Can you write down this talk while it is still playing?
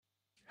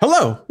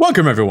Hello,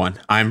 welcome everyone.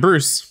 I'm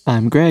Bruce.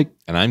 I'm Greg.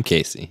 And I'm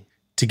Casey.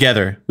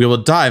 Together, we will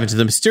dive into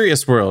the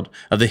mysterious world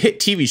of the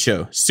hit TV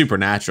show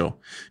Supernatural.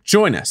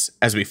 Join us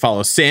as we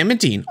follow Sam and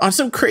Dean on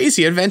some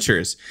crazy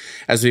adventures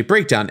as we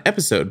break down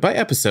episode by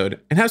episode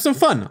and have some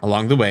fun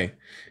along the way.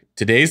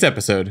 Today's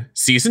episode,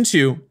 Season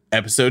 2,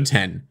 Episode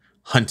 10,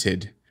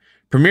 Hunted.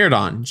 Premiered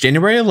on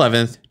January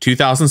 11th,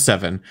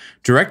 2007,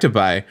 directed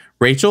by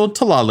Rachel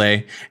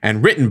Talalay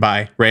and written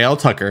by Rael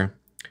Tucker.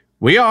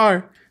 We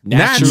are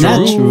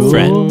Natural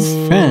friends.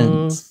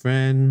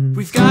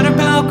 We've got our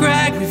pal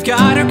Greg, we've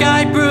got our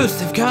guy Bruce,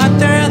 they've got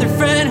their other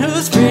friend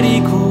who's pretty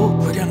cool.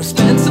 We're gonna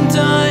spend some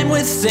time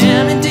with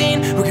Sam and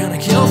Dean. We're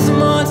gonna kill some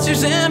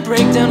monsters and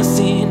break down a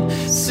scene.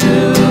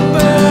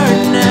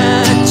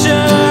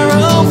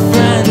 Supernatural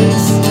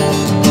friends.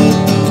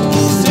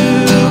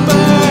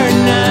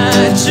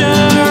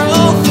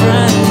 Supernatural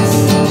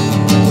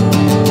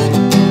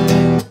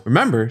friends.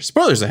 Remember,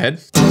 spoilers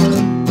ahead.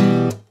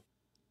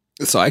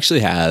 So I actually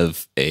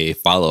have a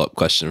follow-up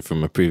question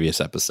from a previous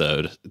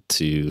episode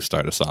to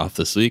start us off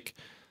this week.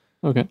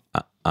 Okay.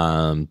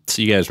 So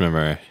you guys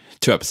remember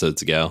 2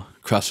 episodes ago,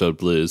 Crossroad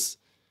Blues,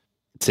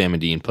 Sam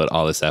and Dean put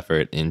all this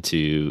effort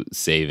into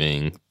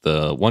saving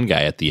the one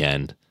guy at the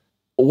end.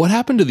 What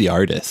happened to the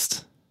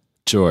artist,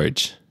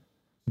 George?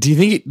 Do you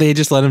think they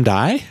just let him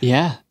die?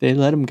 Yeah, they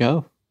let him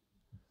go.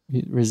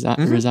 He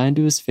resigned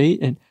to his fate.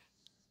 And,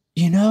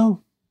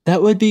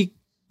 that would be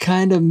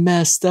kind of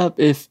messed up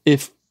if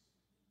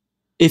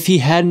he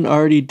hadn't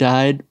already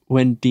died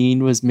when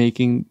Dean was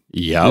making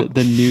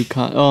the new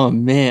oh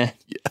man,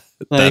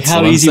 like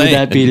how easy would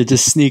that be to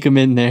just sneak him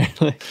in there?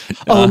 Like,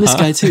 and this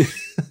guy too.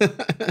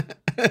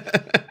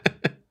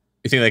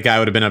 You think that guy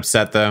would have been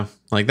upset though?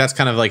 Like that's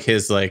kind of like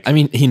his like. I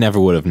mean, he never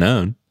would have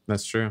known.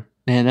 That's true.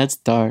 Man, that's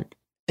dark.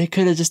 They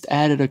could have just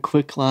added a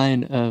quick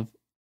line of,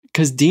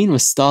 because Dean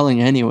was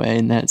stalling anyway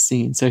in that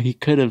scene, so he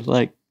could have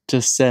like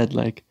just said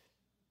like,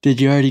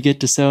 "Did you already get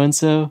to so and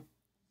so?"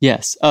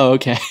 Yes. Oh,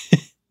 okay.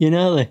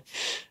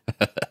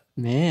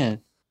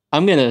 Man,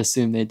 I'm going to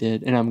assume they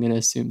did, and I'm going to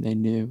assume they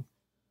knew.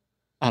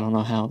 I don't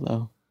know how,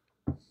 though.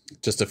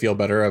 Just to feel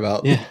better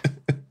about... Yeah.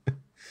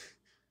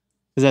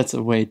 Because that's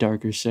a way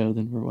darker show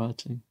than we're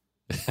watching,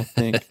 I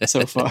think,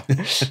 so far.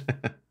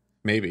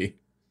 Maybe.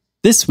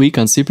 This week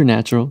on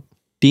Supernatural,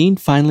 Dean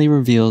finally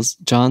reveals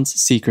John's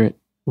secret,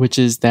 which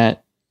is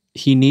that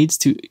he needs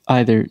to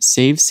either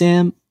save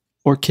Sam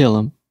or kill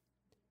him.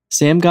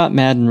 Sam got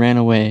mad and ran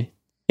away.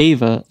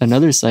 Ava,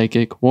 another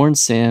psychic, warns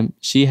Sam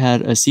she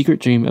had a secret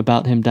dream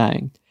about him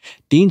dying.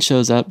 Dean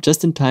shows up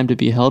just in time to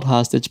be held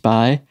hostage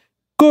by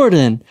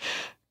Gordon.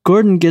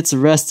 Gordon gets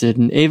arrested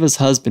and Ava's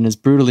husband is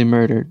brutally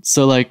murdered.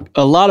 So,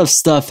 a lot of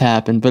stuff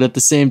happened, but at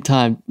the same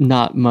time,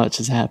 not much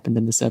has happened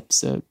in this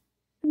episode.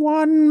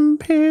 One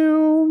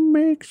pill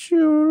makes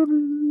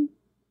you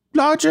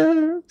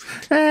larger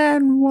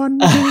and one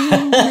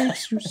pill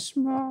makes you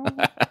small.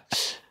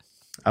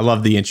 I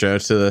love the intro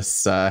to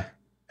this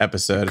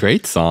episode.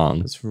 Great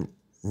song. It's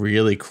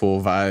really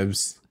cool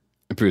vibes.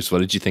 Bruce, what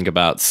did you think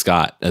about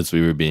Scott as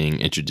we were being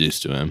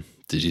introduced to him?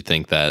 Did you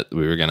think that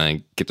we were going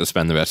to get to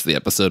spend the rest of the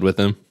episode with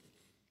him?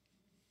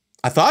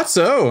 I thought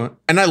so.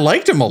 And I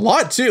liked him a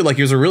lot too. Like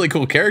he was a really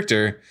cool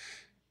character.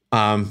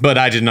 But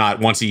I did not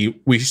once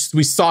we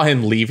saw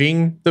him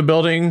leaving the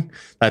building.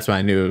 That's when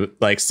I knew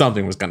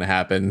something was going to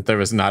happen. There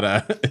was not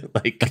a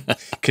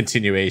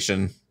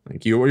continuation.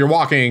 Like you're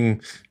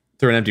walking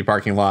through an empty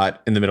parking lot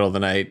in the middle of the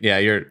night. Yeah,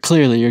 you're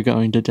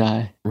going to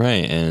die.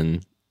 Right,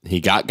 and he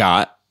got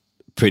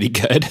pretty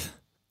good.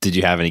 Did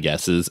you have any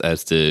guesses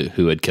as to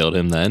who had killed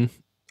him then?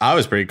 I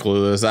was pretty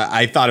clueless.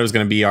 I thought it was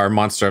going to be our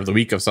monster of the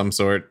week of some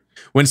sort.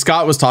 When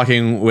Scott was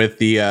talking with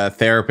the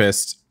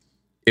therapist,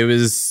 it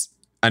was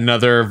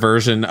another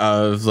version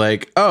of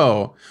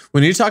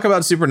when you talk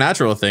about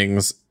supernatural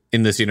things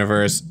in this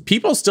universe,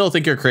 people still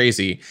think you're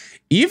crazy.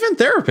 Even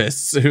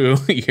therapists who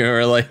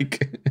you're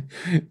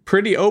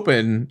pretty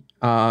open.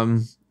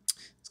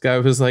 This guy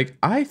was like,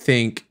 I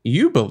think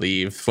you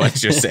believe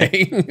what you're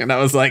saying. And I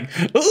was like,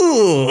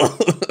 ooh.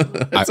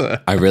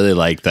 I really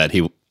like that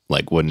he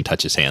wouldn't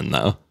touch his hand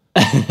though.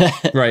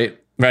 Right.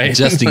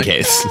 Just in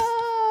case.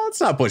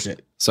 Let's not push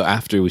it. So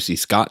after we see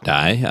Scott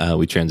die,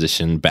 we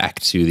transition back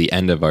to the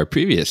end of our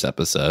previous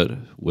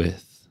episode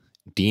with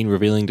Dean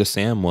revealing to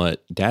Sam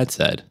what Dad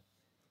said.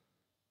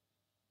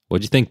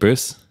 What'd you think,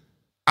 Bruce?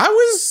 I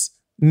was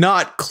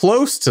not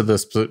close to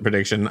this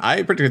prediction.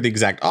 I predicted the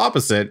exact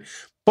opposite,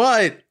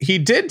 but he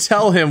did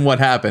tell him what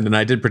happened, and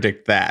I did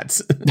predict that.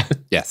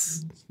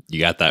 Yes, you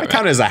got that right.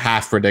 Counted as a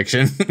half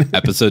prediction.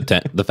 Episode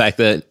 10. The fact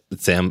that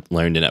Sam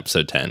learned in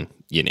episode 10,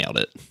 you nailed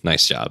it.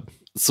 Nice job.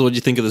 So what'd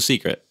you think of the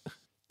secret?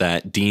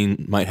 That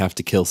Dean might have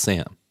to kill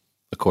Sam,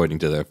 according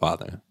to their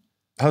father.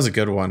 That was a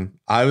good one.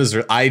 I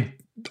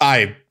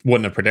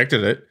wouldn't have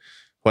predicted it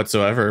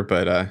whatsoever,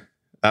 but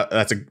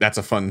that's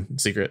a fun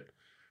secret.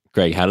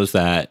 Greg, how does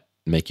that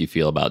make you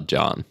feel about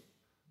John?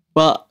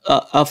 Well,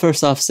 I'll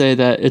first off say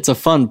that it's a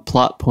fun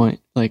plot point,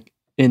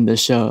 in the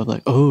show,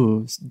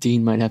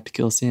 Dean might have to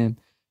kill Sam.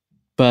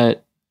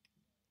 But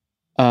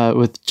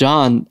with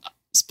John,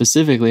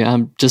 specifically.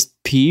 I'm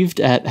just peeved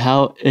at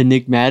how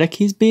enigmatic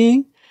he's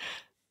being.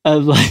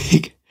 Of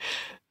like,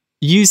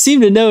 you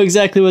seem to know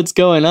exactly what's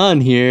going on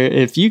here.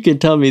 If you can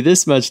tell me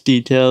this much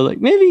detail, like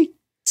maybe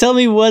tell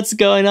me what's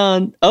going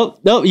on. Oh,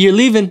 no, you're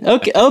leaving.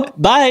 Okay. Oh,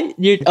 bye.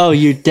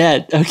 You're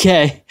dead.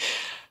 Okay.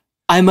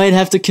 I might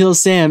have to kill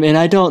Sam, and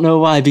I don't know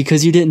why,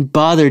 because you didn't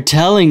bother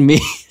telling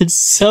me. It's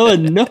so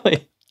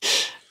annoying.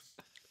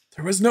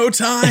 There was no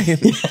time.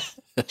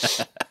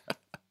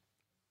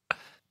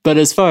 But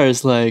as far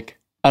as like,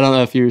 I don't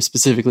know if you're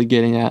specifically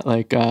getting at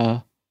like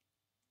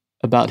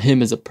about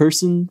him as a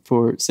person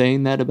for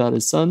saying that about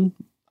his son.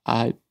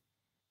 I'm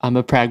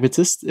a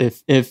pragmatist.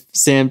 If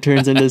Sam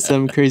turns into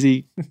some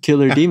crazy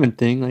killer demon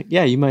thing, like,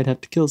 yeah, you might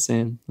have to kill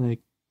Sam. Like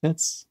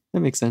that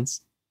makes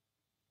sense.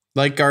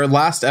 Like our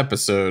last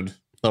episode,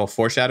 little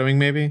foreshadowing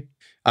maybe.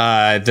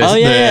 Like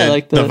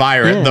the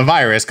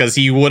virus, because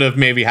he would have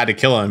maybe had to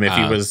kill him if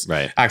he was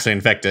actually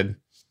infected.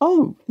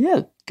 Oh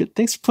yeah, good.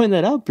 Thanks for pointing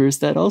that out, Bruce.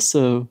 That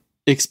also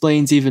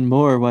explains even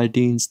more why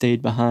Dean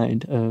stayed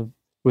behind.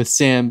 With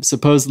Sam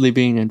supposedly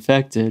being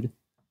infected,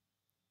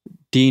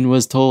 Dean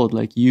was told,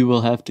 like, you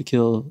will have to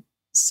kill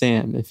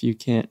Sam if you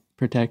can't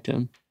protect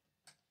him.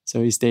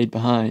 So he stayed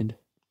behind.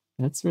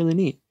 That's really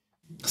neat.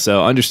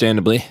 So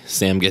understandably,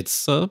 Sam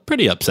gets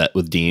pretty upset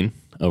with Dean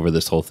over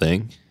this whole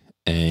thing.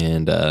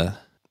 And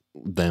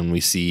then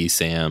we see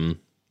Sam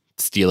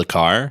steal a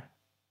car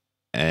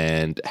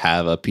and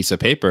have a piece of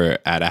paper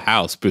at a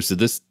house. Bruce, did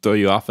this throw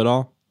you off at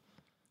all?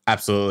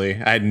 Absolutely.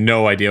 I had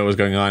no idea what was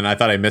going on. I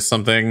thought I missed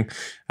something.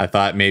 I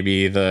thought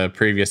maybe the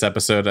previous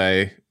episode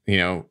I,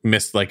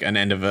 missed like an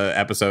end of an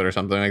episode or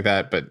something like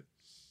that. But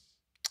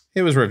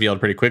it was revealed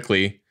pretty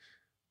quickly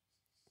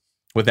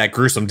with that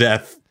gruesome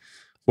death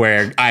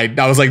where I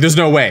was like, there's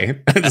no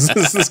way.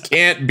 this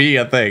can't be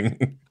a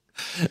thing.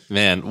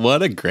 Man,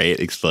 what a great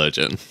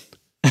explosion.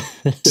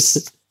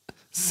 Just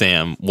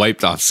Sam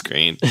wiped off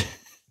screen.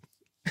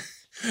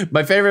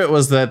 My favorite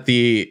was that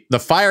the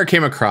fire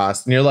came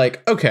across and you're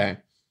like, okay,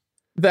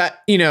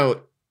 that,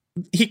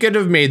 he could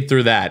have made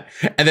through that.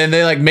 And then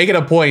they like make it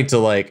a point to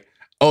like,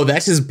 oh,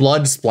 that's his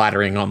blood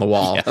splattering on the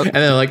wall. Yep. And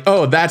then like,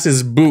 oh, that's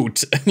his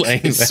boot.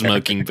 His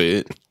smoking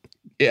boot.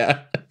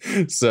 Yeah.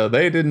 So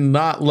they did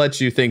not let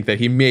you think that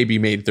he maybe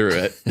made through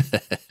it.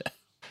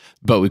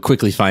 But we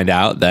quickly find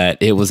out that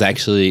it was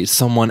actually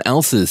someone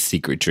else's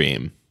secret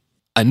dream.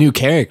 A new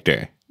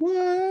character.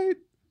 What?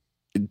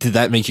 Did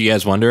that make you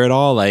guys wonder at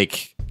all?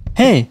 Like,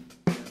 hey,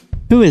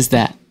 who is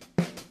that?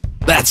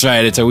 That's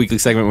right. It's our weekly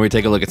segment where we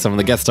take a look at some of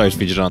the guest stars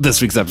featured on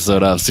this week's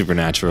episode of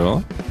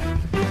Supernatural.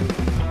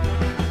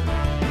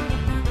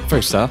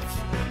 First off,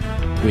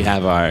 we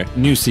have our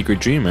new secret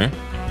dreamer,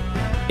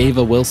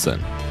 Ava Wilson,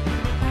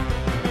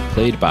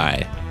 played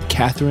by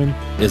Catherine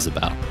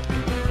Isabel.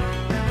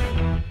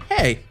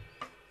 Hey,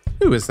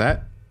 who is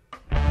that?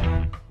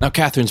 Now,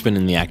 Catherine's been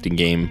in the acting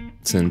game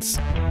since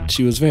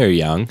she was very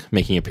young,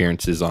 making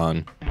appearances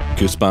on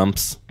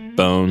Goosebumps,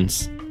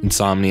 Bones,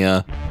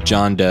 Insomnia,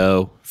 John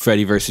Doe,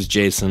 Freddy vs.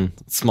 Jason,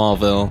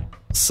 Smallville,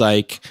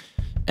 Psych,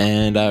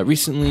 and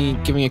recently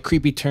giving a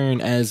creepy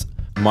turn as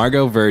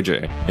Margot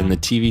Verger in the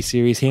TV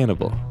series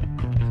Hannibal.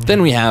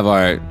 Then we have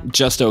our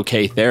just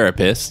okay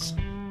therapist,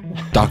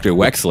 Dr.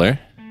 Wexler,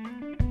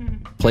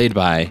 played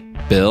by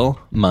Bill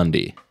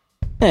Mundy.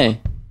 Hey,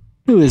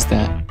 who is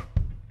that?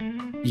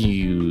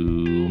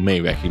 You may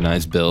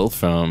recognize Bill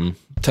from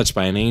Touched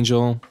by an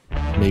Angel,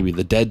 maybe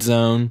The Dead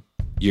Zone,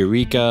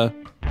 Eureka,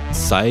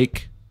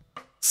 Psych,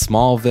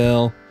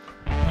 Smallville.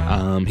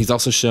 He's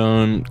also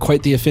shown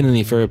quite the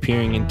affinity for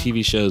appearing in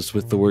TV shows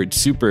with the word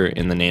super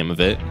in the name of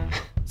it,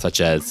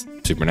 such as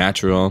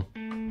Supernatural,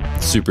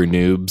 Super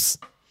Noobs,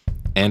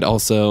 and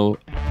also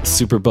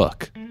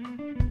Superbook.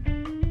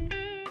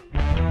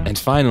 And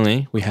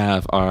finally, we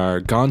have our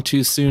gone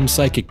too soon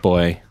psychic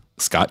boy,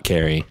 Scott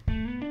Carey,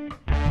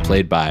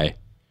 played by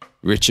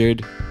Richard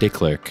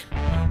DeClercq.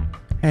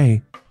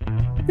 Hey,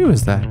 who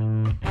is that?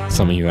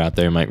 Some of you out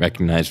there might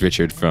recognize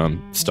Richard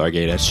from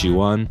Stargate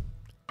SG-1,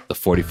 The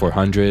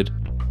 4400,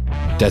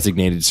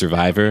 Designated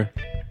Survivor,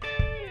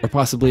 or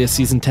possibly a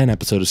Season 10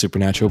 episode of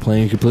Supernatural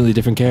playing a completely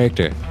different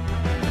character.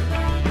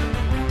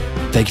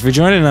 Thank you for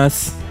joining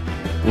us.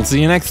 We'll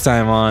see you next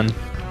time on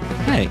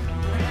Hey,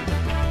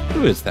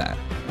 who is that?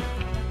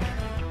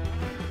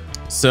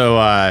 So,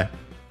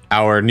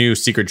 our new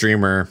secret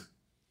dreamer,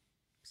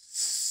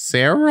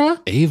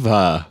 Sarah?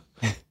 Ava.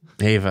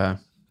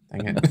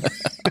 Dang it.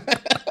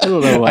 I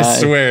don't know why. I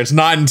swear, it's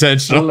not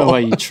intentional. I don't know why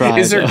you tried.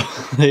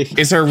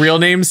 Is her real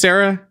name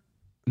Sarah?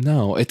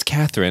 No, it's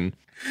Catherine.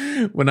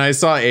 When I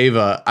saw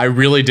Ava, I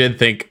really did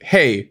think,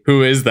 hey,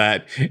 who is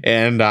that?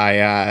 And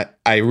I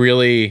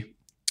really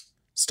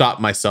stopped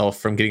myself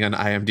from getting on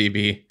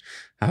IMDb.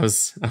 I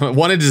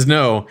wanted to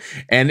know.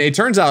 And it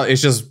turns out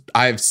it's just,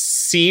 I've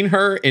seen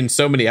her in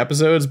so many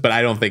episodes, but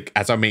I don't think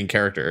as our main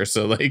character.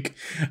 So like,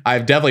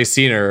 I've definitely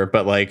seen her,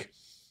 but like,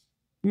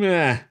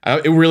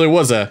 it really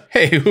was a,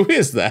 hey, who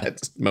is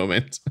that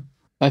moment?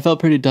 I felt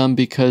pretty dumb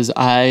because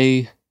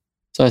I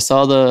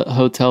saw the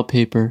hotel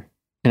paper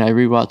and I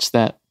rewatched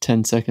that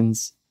 10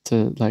 seconds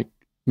to like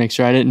make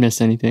sure I didn't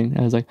miss anything.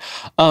 I was like,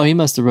 oh, he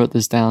must have wrote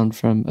this down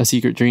from a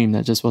secret dream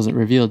that just wasn't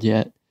revealed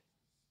yet.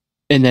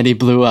 And then he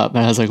blew up,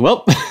 and I was like,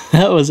 well,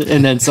 that was it.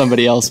 And then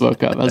somebody else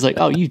woke up. I was like,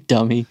 oh, you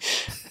dummy.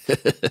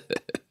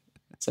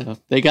 So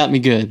they got me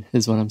good,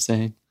 is what I'm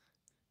saying.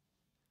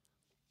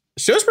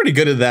 Show's pretty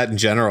good at that in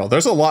general.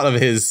 There's a lot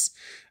of his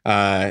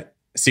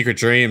secret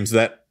dreams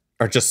that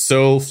are just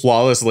so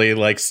flawlessly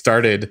like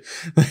started.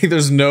 Like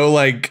there's no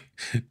like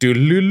do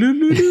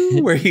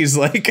where he's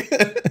like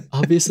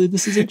obviously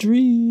this is a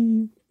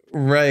dream.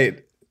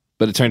 Right.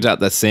 But it turns out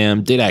that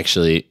Sam did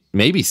actually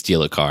maybe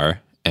steal a car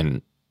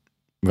and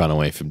run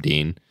away from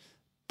Dean.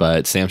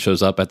 But Sam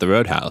shows up at the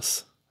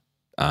Roadhouse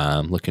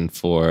looking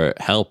for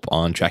help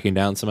on tracking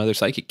down some other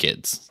psychic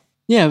kids.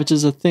 Yeah, which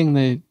is a thing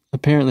they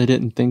apparently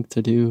didn't think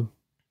to do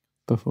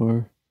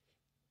before.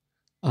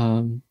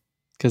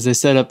 Because they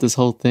set up this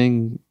whole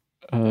thing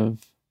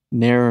of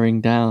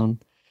narrowing down.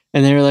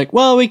 And they were like,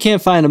 well, we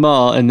can't find them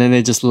all. And then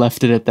they just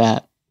left it at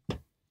that.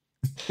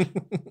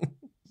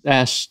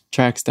 Ash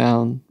tracks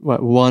down,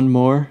 one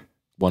more?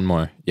 One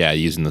more. Yeah,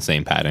 using the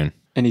same pattern.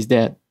 And he's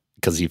dead.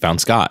 Because he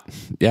found Scott.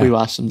 Yeah. We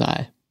watched him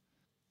die.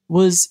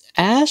 Was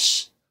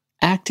Ash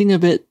acting a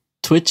bit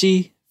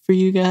twitchy for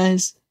you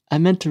guys? I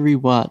meant to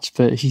rewatch,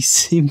 but he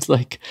seemed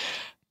like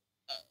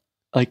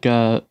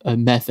a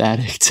meth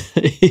addict.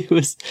 He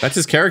was. That's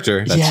his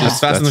character. That's Yeah.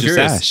 just Fast and the just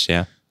Furious. Ash,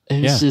 yeah.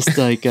 It was just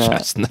like.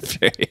 Fast and the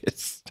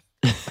Furious.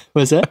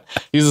 Was that?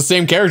 He's the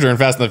same character in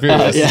Fast and the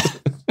Furious.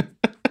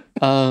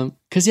 Yeah.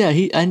 Cause yeah,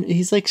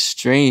 he's like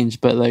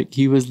strange, but like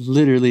he was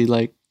literally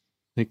like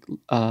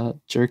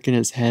jerking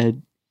his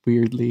head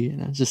weirdly,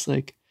 and I was just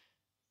like,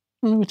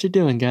 I don't know what you're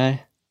doing,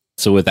 guy.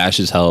 So with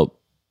Ash's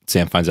help,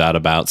 Sam finds out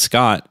about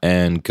Scott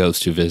and goes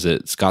to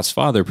visit Scott's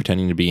father,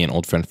 pretending to be an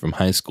old friend from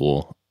high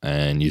school,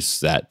 and uses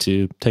that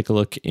to take a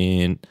look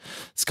in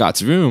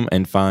Scott's room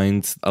and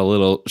finds a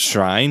little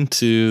shrine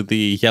to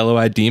the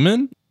yellow-eyed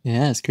demon.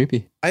 Yeah, it's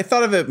creepy. I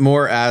thought of it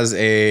more as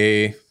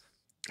I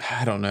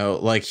don't know,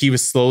 like he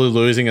was slowly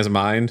losing his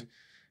mind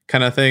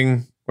kind of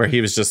thing, where he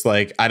was just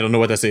like, I don't know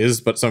what this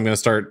is, but so I'm going to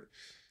start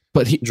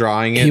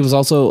drawing it. He was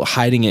also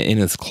hiding it in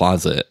his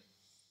closet,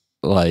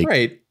 like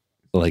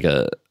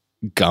a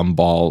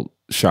gumball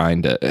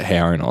shrine to Hey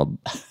Arnold.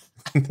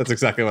 That's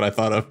exactly what I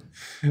thought of.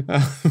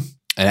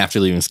 And after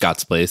leaving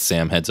Scott's place,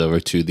 Sam heads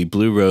over to the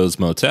Blue Rose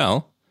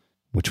Motel,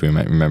 which we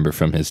might remember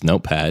from his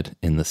notepad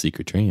in The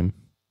Secret Dream.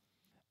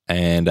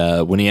 And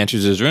when he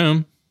enters his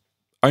room,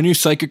 our new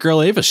psychic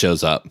girl Ava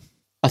shows up.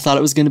 I thought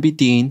it was going to be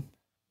Dean,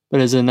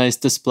 but it's a nice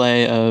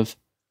display of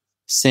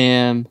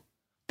Sam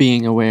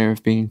being aware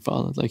of being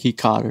followed. Like he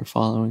caught her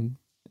following.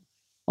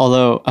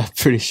 Although I'm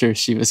pretty sure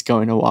she was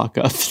going to walk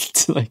up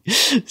to like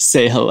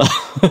say hello,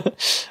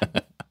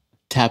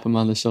 tap him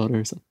on the shoulder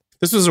or something.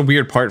 This was a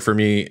weird part for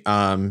me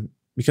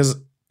because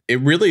it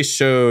really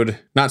showed,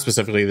 not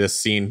specifically this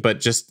scene, but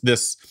just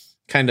this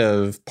kind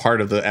of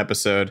part of the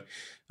episode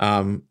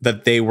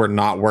that they were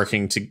not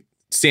working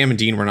Sam and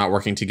Dean were not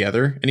working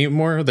together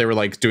anymore. They were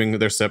like doing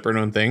their separate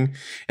own thing.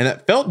 And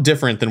that felt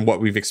different than what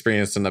we've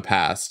experienced in the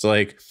past.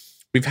 Like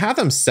we've had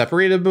them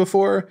separated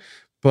before,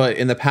 but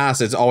in the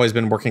past, it's always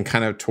been working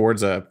kind of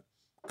towards a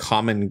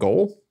common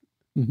goal.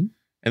 Mm-hmm.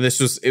 And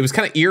it was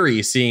kind of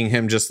eerie seeing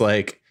him just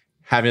like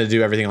having to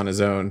do everything on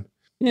his own.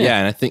 Yeah,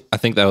 and I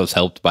think that was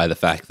helped by the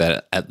fact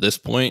that at this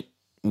point,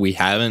 we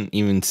haven't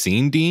even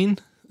seen Dean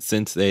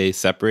since they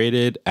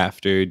separated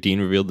after Dean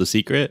revealed the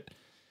secret.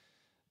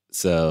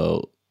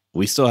 So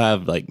we still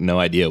have like no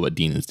idea what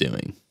Dean is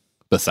doing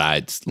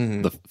besides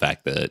the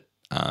fact that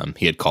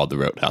he had called the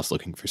Roadhouse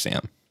looking for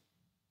Sam.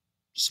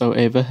 So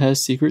Ava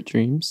has secret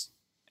dreams,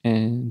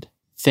 and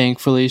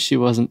thankfully she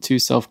wasn't too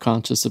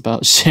self-conscious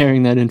about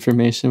sharing that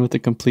information with a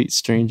complete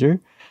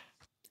stranger.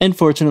 And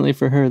fortunately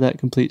for her, that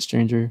complete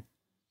stranger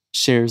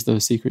shares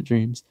those secret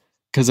dreams,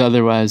 because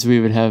otherwise we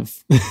would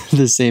have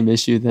the same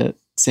issue that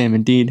Sam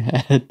and Dean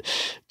had,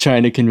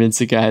 trying to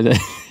convince a guy that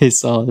they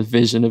saw a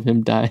vision of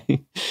him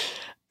dying.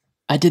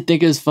 I did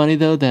think it was funny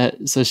though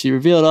that so she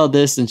revealed all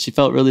this and she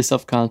felt really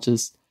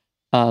self-conscious.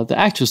 The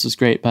actress was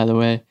great, by the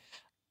way,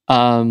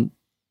 and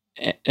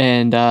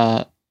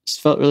she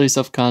felt really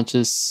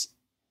self-conscious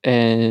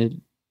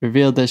and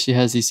revealed that she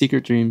has these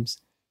secret dreams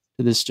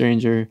to this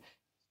stranger,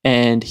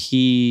 and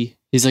he's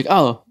like,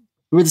 "Oh,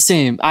 we're the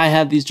same. I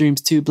have these dreams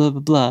too." Blah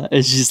blah blah.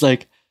 And she's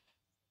like,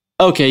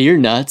 "Okay, you're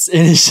nuts."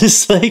 And it's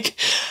just like,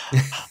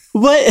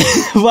 what?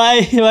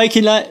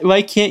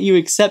 Why can't you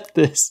accept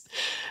this?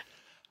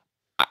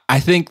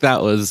 I think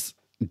that was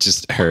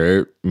just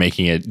her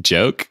making a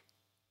joke.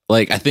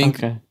 Like, I think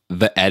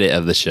the edit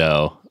of the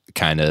show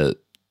kind of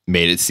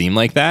made it seem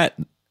like that.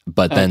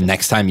 But then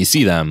next time you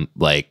see them,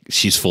 like,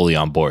 she's fully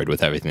on board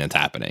with everything that's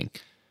happening.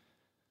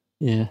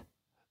 Yeah.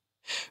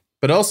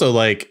 But also,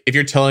 like, if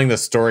you're telling the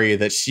story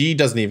that she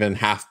doesn't even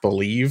half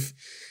believe,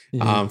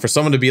 for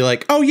someone to be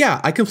like, "Oh yeah,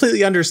 I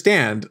completely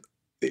understand,"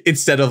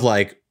 instead of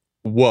like,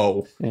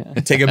 "Whoa,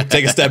 take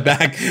a step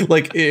back,"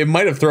 like it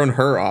might have thrown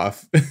her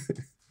off.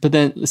 But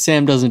then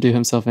Sam doesn't do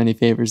himself any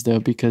favors though,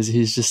 because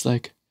he's just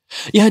like,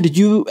 yeah, did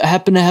you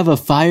happen to have a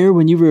fire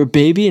when you were a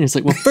baby? And it's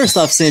like, well, first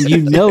off, Sam, you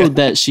know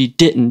that she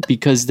didn't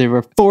because there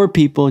were 4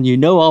 people and you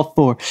know all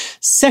 4.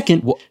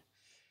 Second,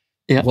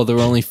 yeah. Well, there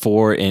were only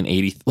 4 in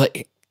 80.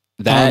 Like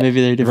that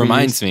maybe they're different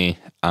reminds years.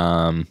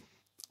 me,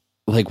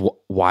 like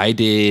why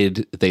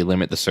did they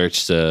limit the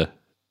search to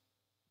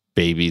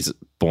babies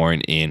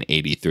born in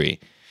 83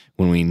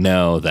 when we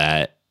know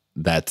that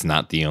that's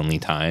not the only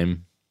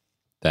time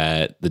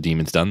that the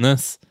demon's done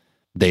this?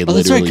 They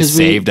literally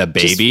saved a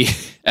baby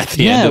at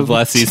the end of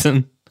last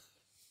season.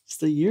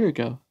 Just a year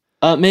ago.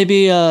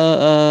 Maybe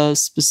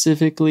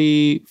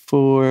specifically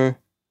for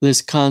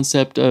this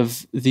concept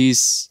of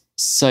these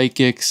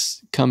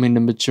psychics coming to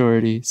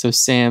maturity. So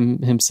Sam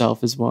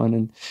himself is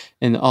one,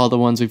 and all the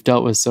ones we've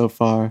dealt with so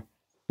far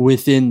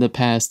within the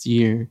past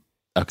year.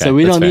 Okay, so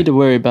we don't fair. need to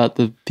worry about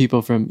the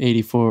people from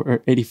 84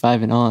 or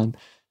 85 and on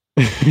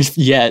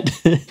yet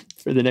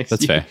for the next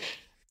That's year. fair.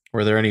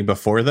 Were there any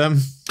before them?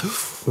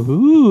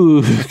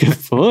 Ooh, good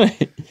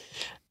point.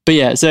 But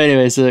yeah, so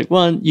anyway, so like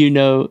 1, you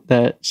know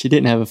that she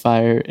didn't have a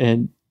fire,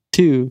 and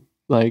 2,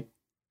 like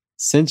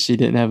since she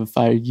didn't have a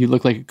fire, you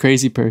look like a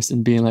crazy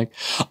person being like,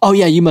 oh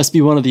yeah, you must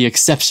be one of the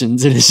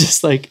exceptions. And it's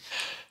just like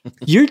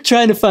you're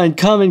trying to find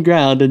common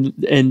ground,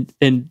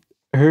 and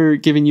her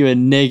giving you a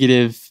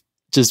negative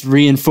just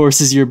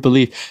reinforces your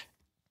belief.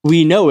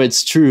 We know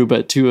it's true,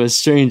 but to a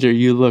stranger,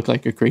 you look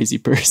like a crazy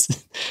person.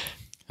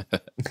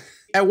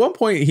 At one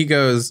point, he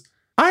goes,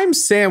 I'm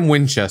Sam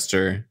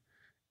Winchester.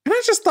 And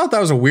I just thought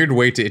that was a weird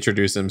way to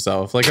introduce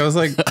himself. Like, I was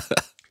like,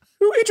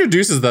 who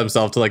introduces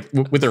themselves to like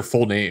with their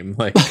full name?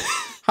 Like,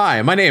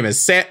 hi, my name is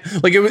Sam.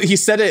 Like, he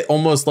said it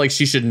almost like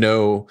she should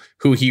know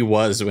who he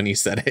was when he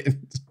said it.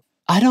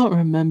 I don't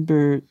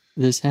remember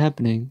this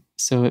happening,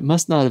 so it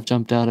must not have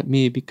jumped out at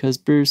me because,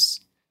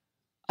 Bruce,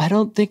 I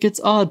don't think it's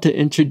odd to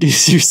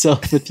introduce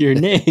yourself with your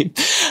name.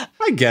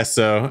 I guess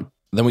so.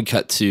 Then we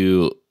cut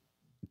to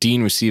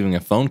Dean receiving a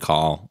phone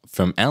call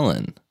from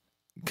Ellen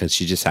because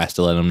she just has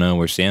to let him know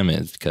where Sam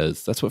is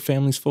because that's what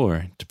family's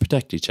for, to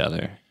protect each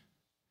other.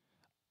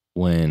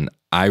 When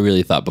I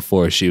really thought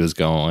before she was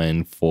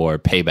going for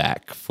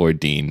payback for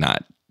Dean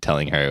not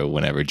telling her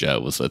whenever Joe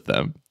was with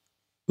them.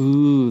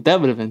 Ooh,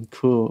 that would have been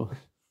cool.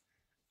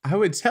 I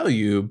would tell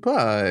you,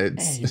 but...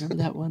 Hey, remember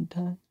that one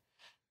time?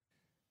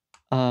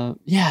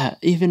 Yeah,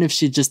 even if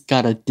she just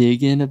got a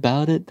dig in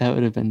about it, that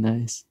would have been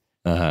nice.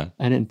 Uh-huh.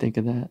 I didn't think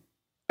of that.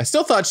 I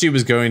still thought she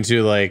was going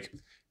to like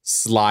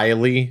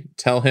slyly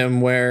tell him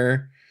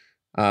where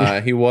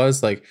he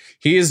was. Like,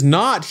 he is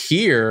not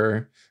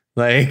here.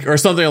 Like, or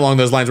something along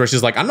those lines where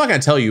she's like, I'm not going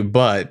to tell you,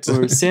 but...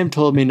 Or Sam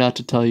told me not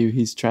to tell you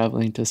he's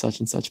traveling to such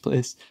and such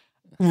place.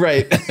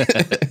 Right.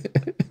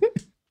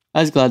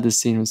 I was glad this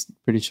scene was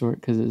pretty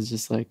short because it was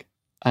just like,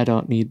 I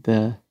don't need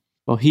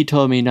well, he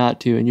told me not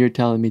to and you're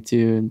telling me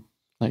to. And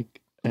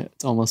like, it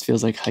almost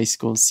feels like high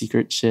school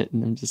secret shit.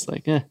 And I'm just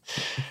like,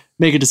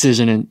 make a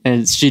decision.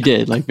 And she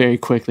did, like, very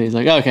quickly. It's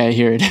like, okay,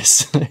 here it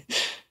is.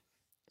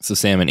 So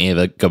Sam and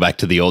Ava go back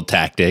to the old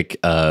tactic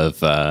of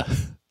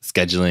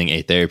scheduling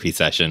a therapy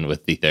session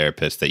with the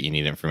therapist that you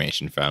need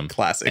information from.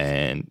 Classic.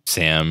 And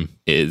Sam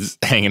is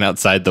hanging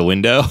outside the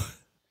window.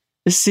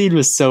 This scene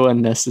was so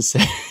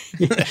unnecessary.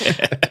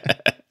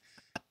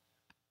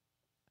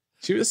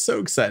 She was so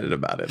excited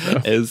about it,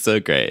 though. It was so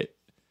great.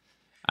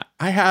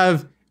 I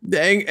have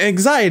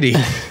anxiety.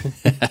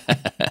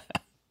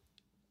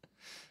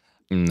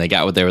 And they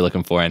got what they were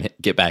looking for and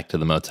get back to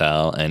the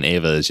motel. And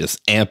Ava is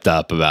just amped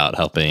up about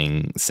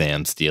helping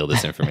Sam steal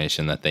this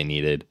information that they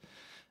needed.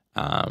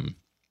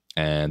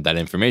 And that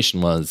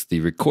information was the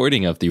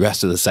recording of the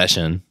rest of the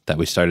session that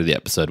we started the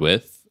episode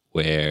with,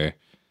 where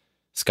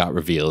Scott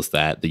reveals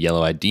that the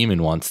yellow-eyed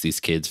demon wants these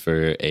kids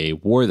for a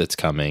war that's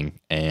coming,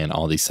 and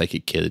all these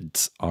psychic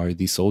kids are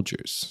the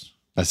soldiers.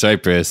 That's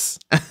right, Bruce.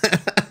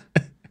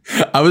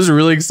 I was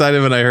really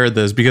excited when I heard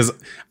this because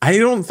I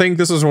don't think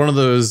this was one of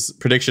those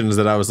predictions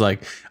that I was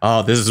like,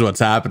 oh, this is what's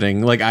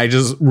happening. Like, I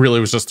just really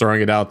was just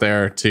throwing it out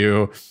there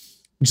to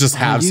just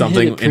have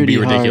something and be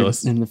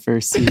ridiculous. In the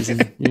first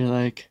season, you're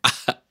like,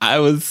 I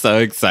was so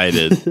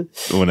excited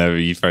whenever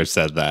you first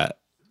said that.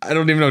 I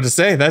don't even know what to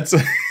say. That's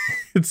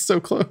it's so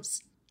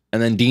close.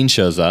 And then Dean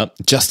shows up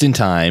just in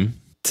time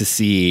to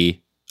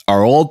see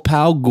our old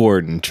pal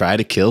Gordon try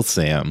to kill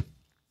Sam.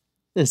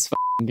 this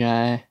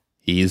guy.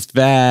 He's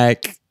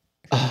back.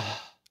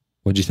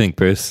 What'd you think,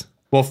 Bruce?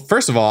 Well,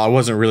 first of all, I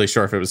wasn't really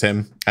sure if it was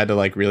him. I had to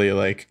like really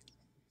like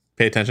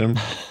pay attention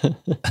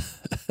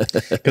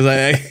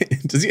because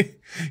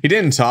he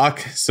didn't talk,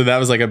 so that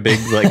was like a big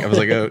like I was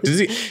like, oh, does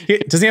he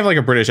have like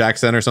a British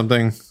accent or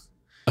something?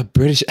 A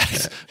British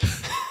accent?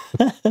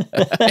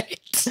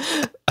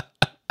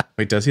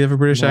 Wait, does he have a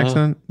British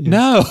accent?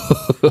 No.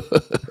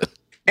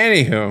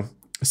 Anywho,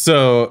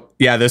 so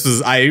yeah,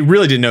 I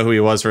really didn't know who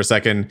he was for a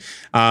second,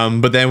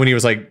 but then when he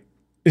was like,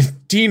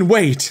 Dean,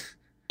 wait.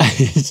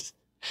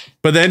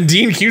 But then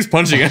Dean keeps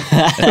punching him.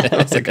 I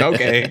was like,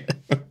 okay.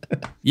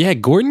 Yeah,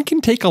 Gordon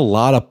can take a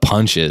lot of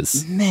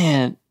punches.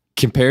 Man.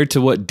 Compared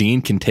to what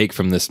Dean can take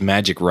from this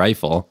magic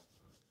rifle.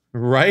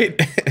 Right?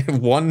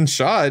 one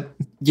shot.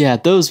 Yeah,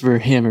 those were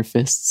hammer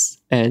fists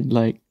and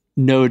like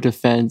no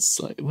defense.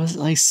 Like was it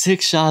like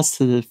 6 shots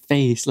to the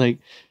face? Like,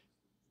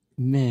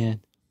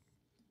 man,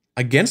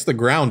 Against the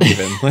ground,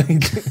 even.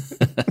 Like,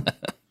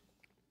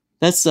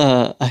 that's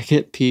I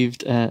get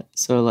peeved at.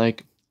 So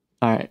like,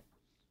 all right,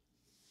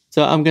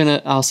 so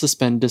I'll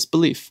suspend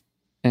disbelief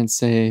and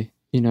say,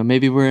 you know,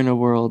 maybe we're in a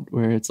world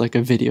where it's like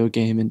a video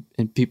game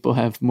and people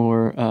have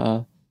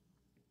more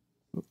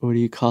what do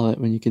you call it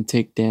when you can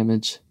take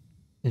damage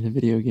in a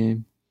video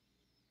game?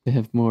 They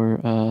have more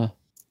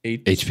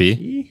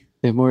HP?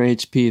 They have more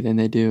HP than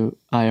they do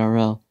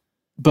IRL.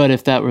 But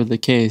if that were the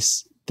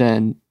case,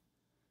 then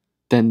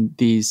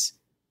these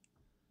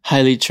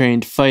highly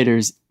trained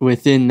fighters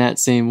within that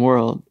same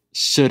world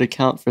should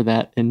account for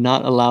that and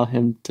not allow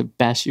him to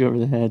bash you over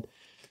the head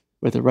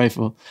with a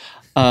rifle.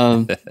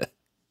 And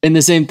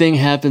the same thing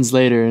happens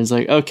later. And it's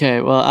like,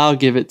 okay, well, I'll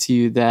give it to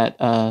you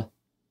that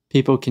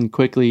people can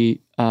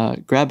quickly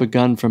grab a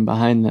gun from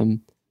behind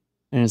them.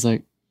 And it's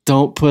like,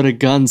 don't put a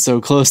gun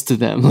so close to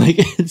them. Like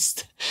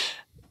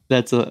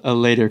that's a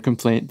later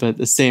complaint, but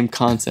the same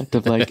concept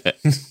of like,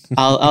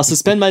 I'll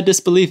suspend my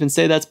disbelief and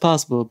say that's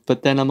possible,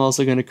 but then I'm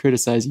also going to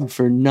criticize you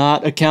for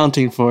not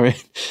accounting for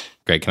it.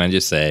 Greg, can I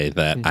just say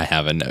that I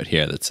have a note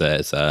here that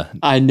says...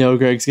 I know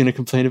Greg's going to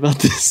complain about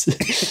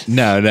this.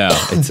 No.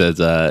 It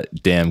says,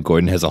 damn,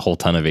 Gordon has a whole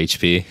ton of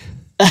HP.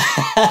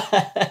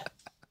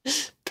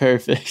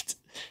 Perfect.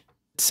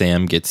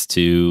 Sam gets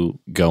to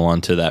go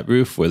onto that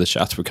roof where the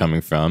shots were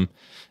coming from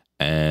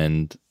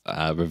and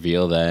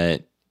reveal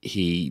that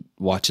he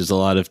watches a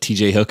lot of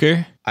TJ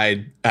Hooker.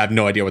 I have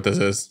no idea what this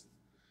is.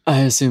 I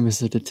assume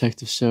it's a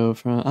detective show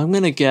from... I'm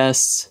going to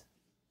guess...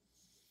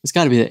 It's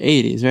got to be the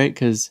 80s, right?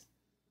 Because...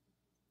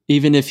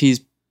 even if he's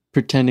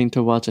pretending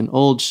to watch an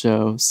old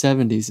show,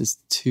 70s is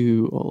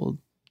too old.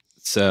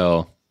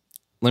 So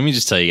let me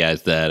just tell you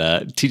guys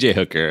that TJ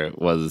Hooker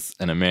was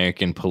an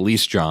American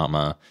police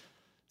drama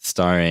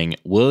starring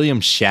William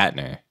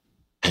Shatner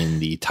in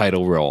the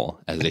title role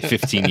as a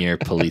 15-year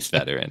police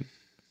veteran.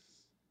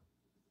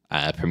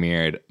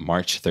 Premiered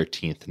March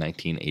 13th,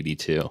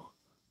 1982.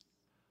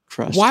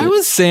 Crushed Why it.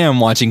 was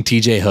Sam watching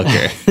TJ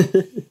Hooker?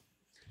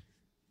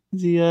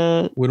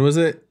 When was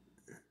it?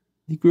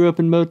 He grew up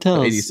in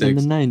motels 86. in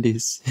the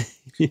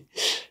 90s.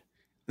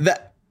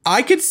 That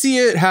I could see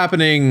it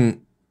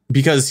happening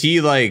because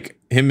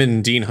him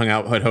and Dean hung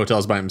out at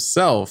hotels by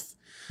himself.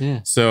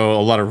 Yeah. So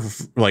a lot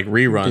of like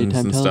reruns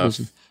Daytime and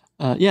television.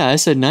 stuff. Yeah, I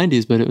said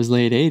 90s, but it was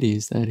late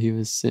 80s that he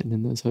was sitting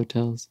in those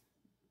hotels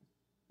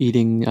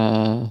eating,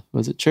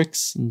 was it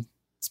Trix and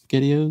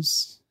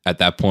SpaghettiOs? At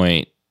that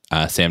point,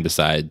 Sam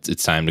decides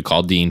it's time to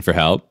call Dean for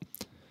help.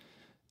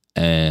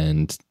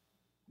 And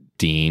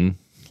Dean,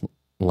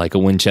 like a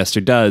Winchester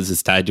does,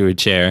 is tied to a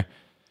chair,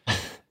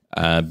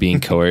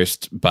 being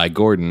coerced by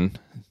Gordon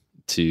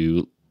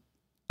to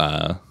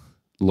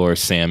lure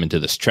Sam into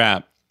this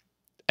trap.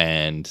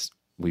 And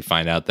we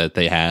find out that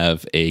they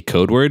have a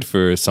code word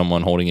for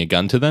someone holding a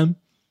gun to them.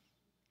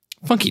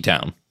 Funky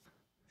Town.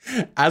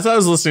 As I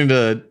was listening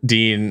to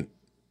Dean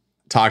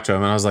talk to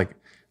him, and I was like,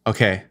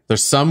 okay,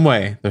 there's some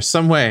way.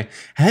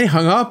 And he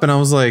hung up, and I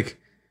was like,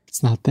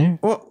 It's not there.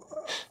 well,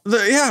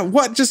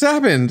 what just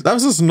happened? That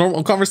was just a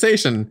normal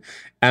conversation.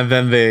 And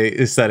then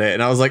they said it,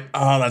 and I was like,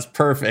 oh, that's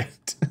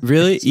perfect.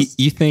 Really?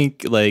 You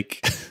think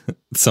like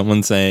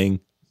someone saying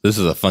this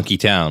is a funky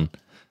town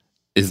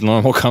is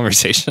normal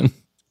conversation?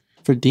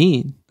 For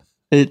Dean.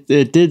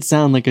 It did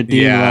sound like a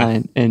Dean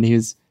line, and he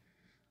was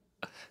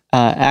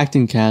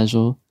acting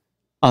casual,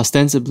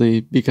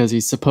 ostensibly because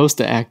he's supposed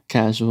to act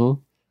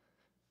casual,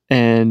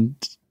 and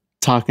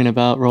talking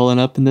about rolling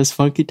up in this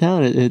funky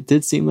town. It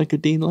did seem like a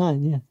Dean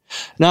line, yeah.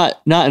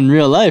 Not in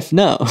real life,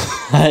 no.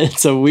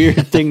 It's a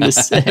weird thing to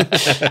say.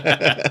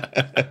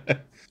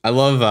 I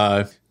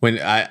love when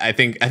I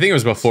think it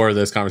was before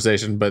this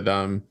conversation, but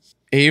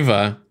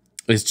Ava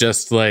is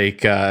just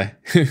like,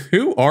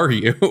 who are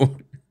you?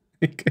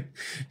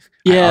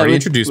 I already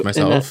introduced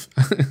myself.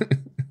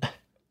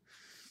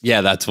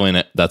 Yeah, that's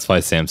why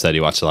Sam said he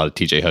watched a lot of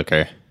TJ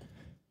Hooker.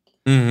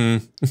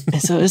 Mm-hmm.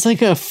 So it's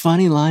like a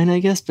funny line, I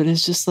guess, but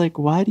it's just like,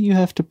 why do you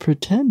have to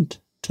pretend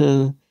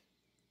to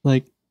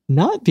like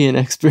not be an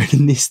expert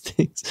in these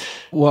things?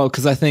 Well,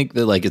 because I think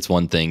that like it's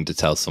one thing to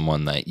tell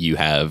someone that you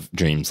have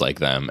dreams like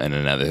them, and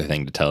another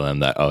thing to tell them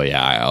that, oh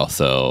yeah, I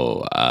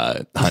also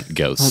hunt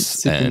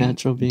ghosts and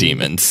supernatural beings.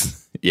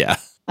 demons. Yeah,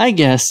 I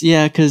guess,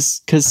 yeah,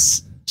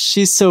 because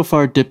she's so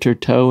far dipped her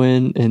toe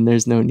in, and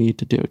there's no need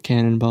to do a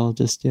cannonball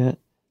just yet.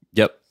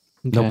 yep,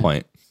 Okay. no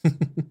point.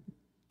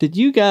 Did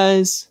you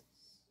guys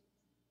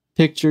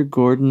picture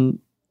Gordon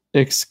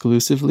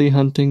exclusively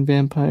hunting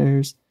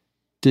vampires?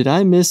 Did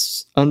I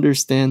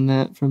misunderstand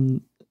that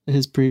from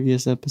his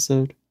previous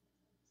episode?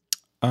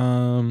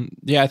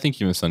 Yeah, I think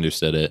you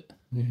misunderstood it.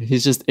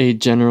 He's just a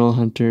general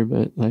hunter,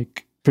 but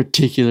like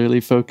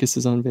particularly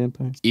focuses on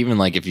vampires. Even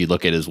like if you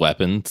look at his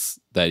weapons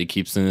that he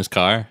keeps in his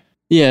car,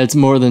 Yeah, it's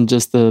more than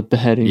just the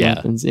beheading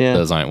weapons. Yeah,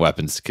 those aren't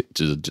weapons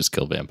to just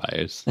kill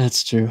vampires.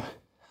 that's true.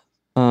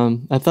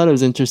 I thought it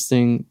was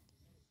interesting.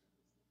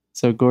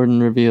 So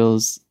Gordon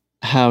reveals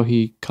how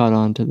he caught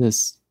on to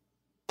this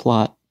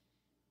plot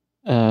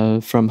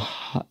from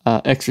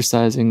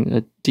exorcising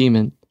a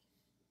demon.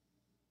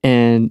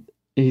 And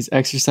he's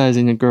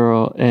exorcising a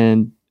girl,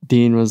 and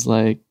Dean was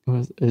like,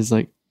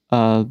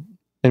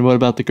 and what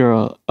about the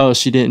girl? Oh,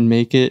 she didn't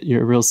make it.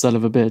 You're a real son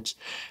of a bitch.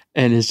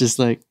 And it's just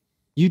like,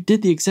 you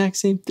did the exact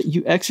same thing.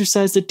 You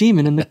exorcised a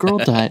demon and the girl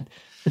died.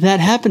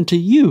 That happened to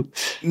you.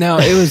 No,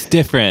 it was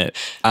different.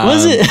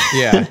 Was it?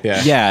 Yeah.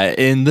 Yeah,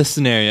 in this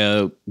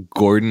scenario,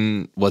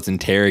 Gordon was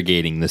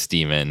interrogating this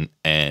demon,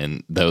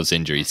 and those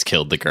injuries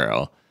killed the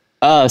girl.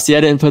 Oh, see,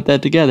 I didn't put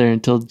that together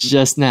until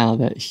just now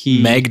that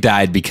he... Meg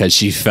died because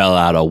she fell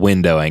out a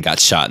window and got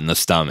shot in the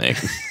stomach.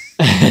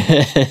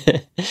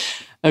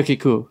 Okay,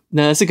 cool.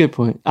 No, that's a good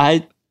point.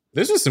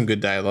 This was some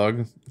good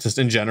dialogue, just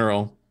in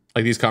general.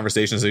 Like these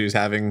conversations that he was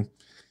having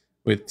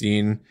with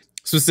Dean.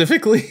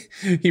 Specifically,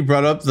 he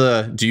brought up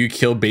the "Do you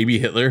kill baby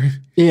Hitler?"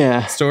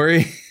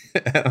 story.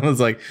 And I was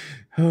like,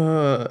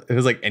 it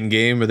was like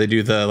Endgame, where they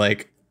do the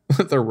like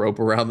the rope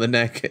around the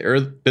neck, or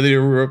do they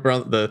do a rope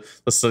around the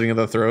slitting of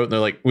the throat? And they're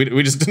like,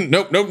 we just didn't.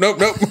 Nope.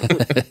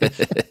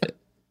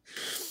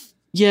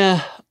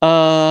 Yeah,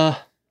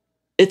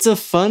 it's a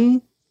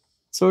fun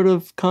sort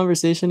of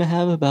conversation to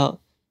have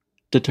about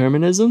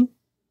determinism,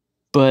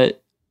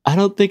 but I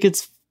don't think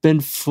it's been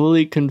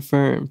fully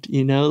confirmed.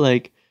 You know,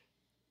 like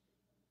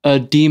a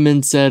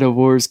demon said a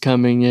war's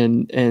coming,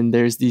 and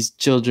there's these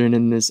children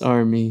in this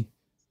army.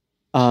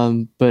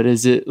 But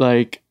is it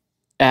like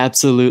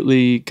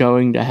absolutely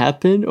going to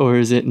happen, or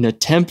is it an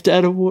attempt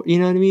at a war? You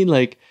know what I mean?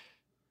 Like,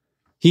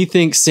 he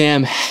thinks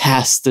Sam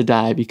has to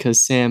die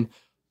because Sam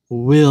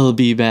will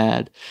be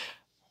bad.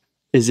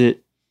 Is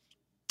it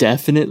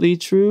definitely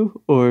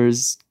true, or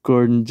is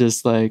Gordon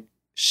just like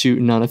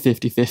shooting on a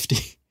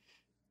 50-50?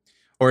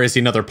 Or is he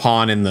another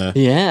pawn in the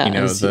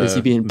is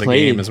he being the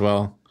played game as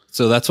well?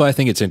 So that's why I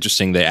think it's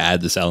interesting they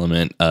add this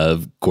element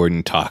of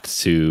Gordon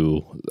talks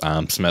to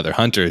some other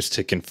hunters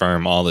to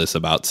confirm all this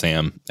about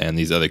Sam and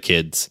these other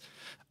kids.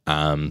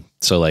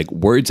 So like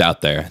word's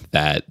out there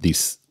that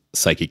these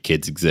psychic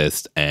kids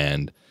exist,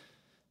 and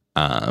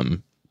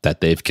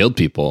that they've killed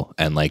people,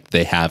 and like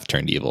they have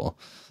turned evil.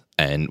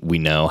 And we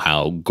know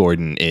how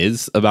Gordon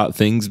is about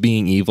things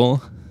being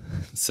evil.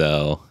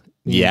 So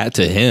yeah,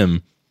 to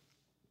him,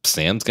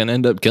 Sam's going to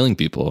end up killing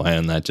people,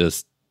 and that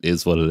just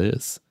is what it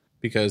is.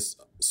 Because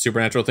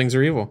supernatural things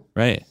are evil.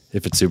 Right.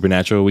 If it's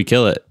supernatural, we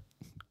kill it.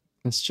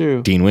 That's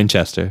true. Dean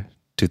Winchester,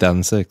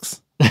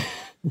 2006.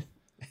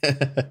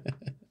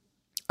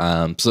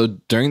 So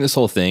during this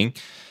whole thing,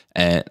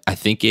 and I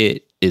think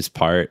it is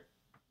part,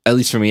 at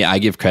least for me, I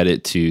give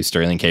credit to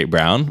Sterling K.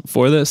 Brown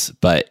for this,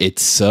 but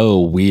it's so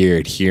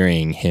weird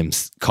hearing him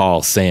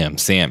call Sam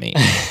Sammy.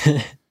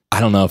 I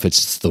don't know if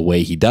it's just the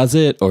way he does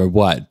it or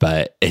what,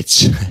 but it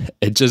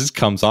just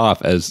comes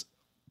off as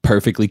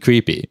perfectly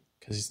creepy.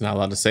 Because he's not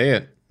allowed to say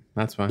it.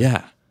 That's why.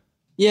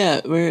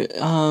 Yeah, where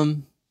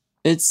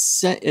it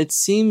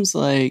seems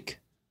like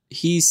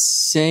he's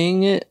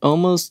saying it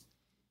almost,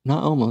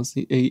 not almost.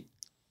 The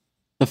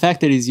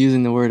fact that he's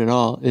using the word at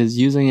all is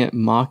using it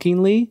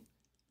mockingly,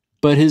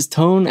 but his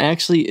tone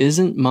actually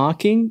isn't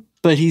mocking,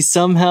 but he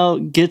somehow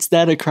gets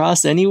that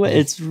across anyway.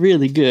 It's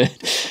really good.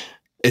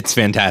 It's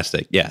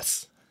fantastic,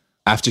 yes.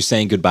 After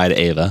saying goodbye to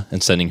Ava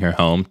and sending her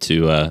home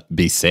to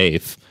be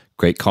safe,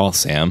 great call,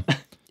 Sam,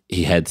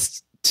 he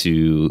heads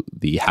to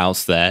the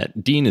house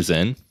that Dean is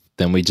in.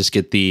 Then we just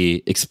get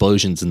the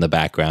explosions in the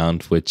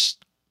background, which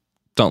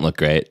don't look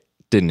great.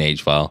 Didn't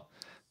age well.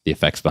 The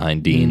effects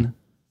behind Dean.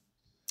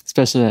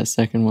 Especially that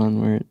second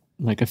one where it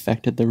like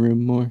affected the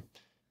room more.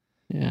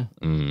 Yeah.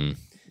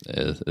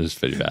 It was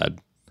pretty bad.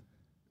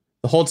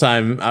 The whole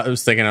time I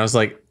was thinking, I was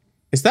like,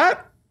 is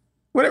that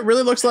what it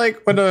really looks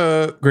like when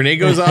a grenade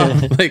goes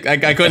off? Like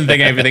I couldn't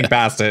think of anything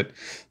past it.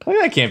 Like,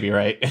 that can't be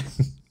right.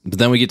 But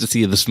then we get to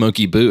see the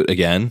smoky boot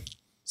again.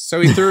 So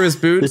he threw his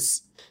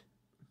boots.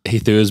 He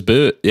threw his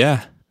boot,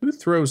 yeah. Who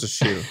throws a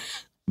shoe?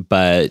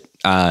 But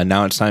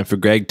now it's time for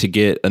Greg to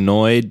get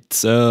annoyed.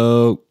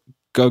 So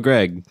go,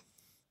 Greg.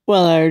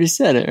 Well, I already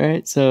said it,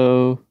 right?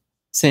 So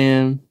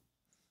Sam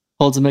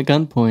holds him at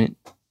gunpoint.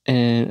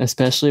 And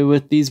especially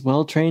with these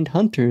well-trained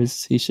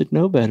hunters, he should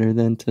know better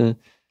than to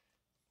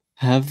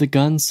have the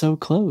gun so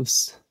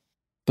close.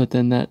 But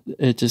then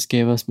it just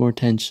gave us more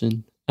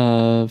tension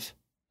of...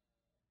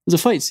 It was a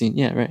fight scene.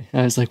 Yeah, right.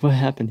 I was like, what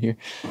happened here?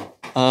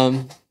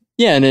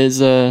 Yeah, and is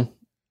a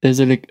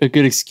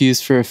good excuse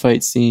for a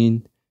fight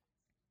scene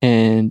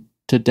and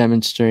to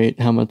demonstrate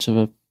how much of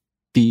a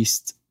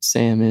beast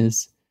Sam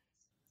is.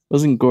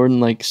 Wasn't Gordon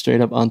like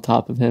straight up on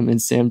top of him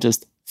and Sam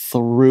just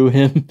threw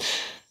him?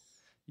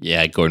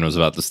 Yeah, Gordon was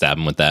about to stab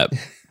him with that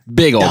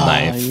big old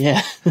knife.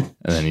 Yeah. And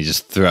then he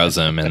just throws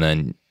him, and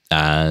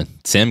then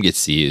Sam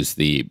gets to use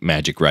the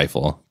magic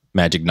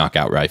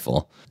knockout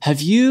rifle.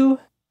 Have you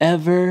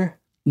ever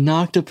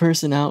knocked a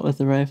person out with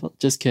a rifle?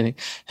 Just kidding.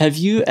 Have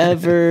you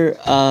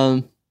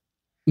ever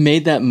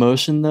made that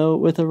motion though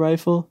with a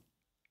rifle?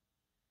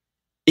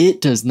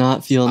 It does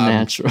not feel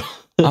natural.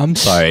 I'm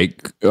sorry.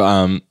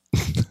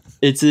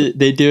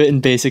 They do it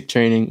in basic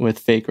training with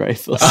fake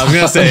rifles. I was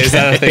gonna say, is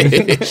that a thing?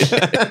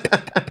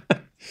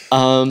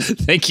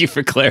 Thank you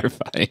for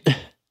clarifying.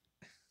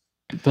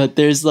 But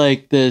there's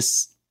like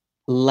this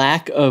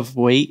lack of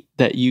weight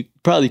that you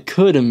probably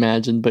could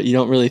imagine, but you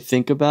don't really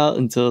think about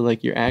until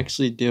like you're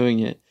actually doing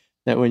it.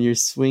 That when you're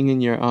swinging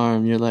your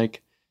arm, you're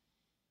like,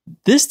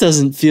 this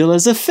doesn't feel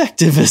as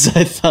effective as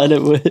I thought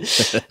it would.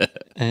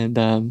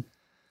 And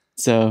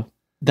so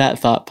that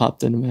thought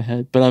popped into my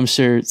head. But I'm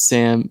sure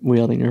Sam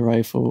wielding a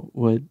rifle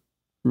would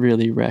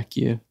really wreck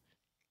you.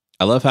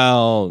 I love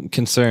how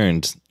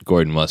concerned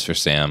Gordon was for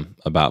Sam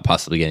about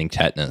possibly getting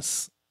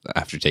tetanus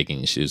after taking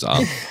his shoes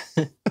off.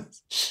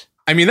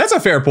 I mean, that's a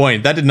fair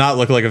point. That did not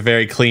look like a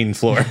very clean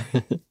floor.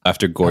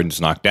 After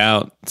Gordon's knocked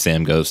out,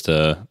 Sam goes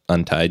to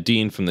untie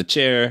Dean from the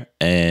chair.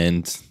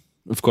 And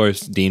of course,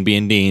 Dean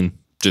being Dean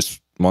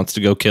just wants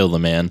to go kill the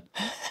man.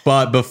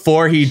 But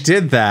before he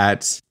did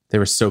that, they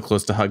were so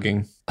close to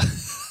hugging.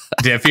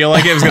 Did it feel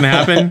like it was going to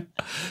happen?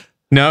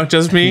 No,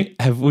 just me?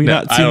 Have we No,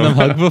 not I seen don't them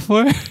know. hug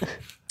before?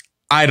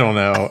 I don't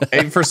know.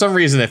 For some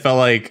reason, it felt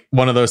like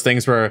one of those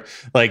things where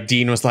like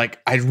Dean was like,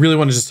 I really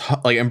want to just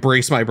like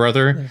embrace my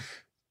brother.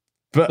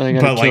 But I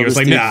gotta like kill it was this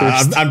like, dude nah,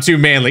 first. I'm too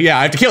manly. Yeah,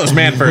 I have to kill this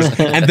man first,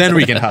 and then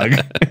we can hug.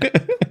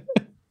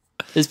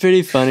 It's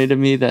pretty funny to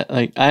me that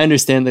like I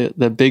understand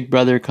the big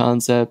brother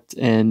concept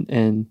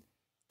and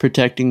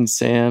protecting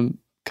Sam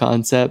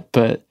concept,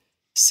 but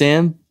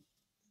Sam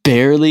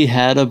barely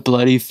had a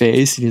bloody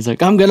face and he's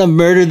like, I'm gonna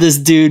murder this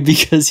dude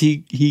because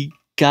he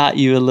got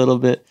you a little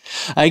bit.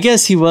 I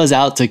guess he was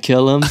out to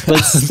kill him,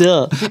 but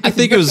still. I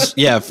think it was,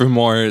 for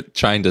more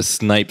trying to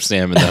snipe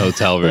Sam in the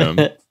hotel room.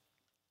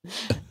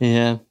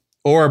 Yeah.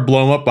 Or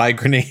blow him up by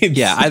grenades.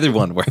 Yeah, either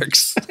one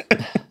works.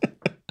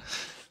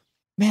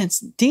 Man,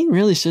 Dean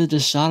really should have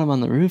just shot him on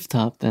the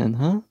rooftop then,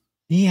 huh?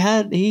 He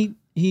had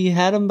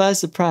him by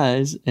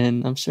surprise,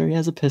 and I'm sure he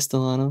has a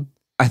pistol on him.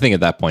 I think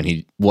at that point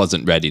he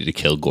wasn't ready to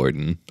kill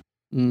Gordon.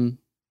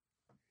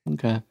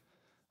 Okay.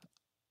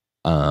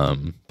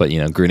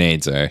 But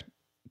grenades are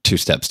 2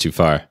 steps too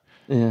far.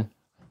 Yeah.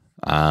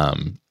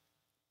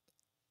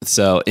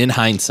 So in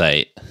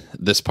hindsight,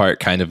 this part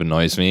kind of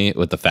annoys me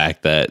with the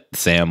fact that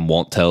Sam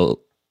won't tell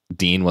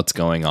Dean what's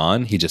going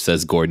on. He just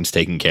says Gordon's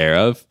taken care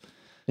of.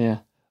 Yeah.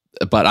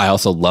 But I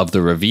also love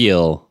the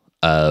reveal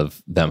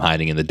of them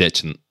hiding in the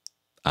ditch and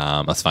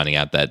us finding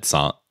out that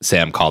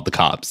Sam called the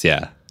cops.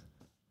 Yeah.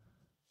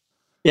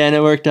 Yeah, and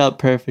it worked out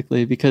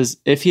perfectly because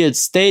if he had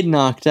stayed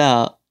knocked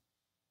out,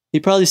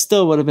 he probably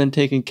still would have been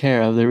taken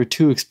care of. There were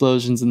 2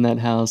 explosions in that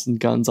house and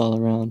guns all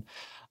around.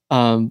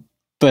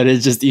 But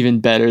it's just even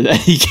better that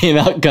he came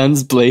out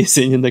guns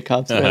blazing and the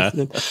cops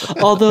arrested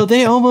him. Although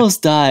they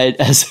almost died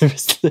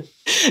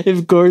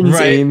if Gordon's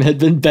aim had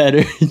been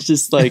better.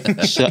 Just like a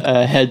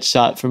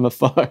headshot from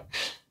afar.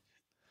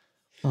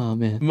 Oh,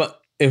 man.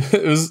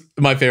 It was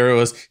my favorite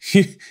was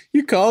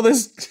you call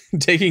this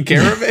taking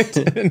care of it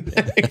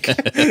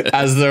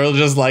as they're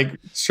just like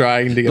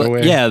trying to get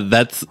away. Yeah,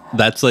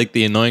 that's like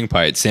the annoying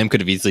part. Sam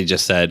could have easily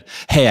just said,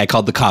 "Hey, I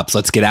called the cops.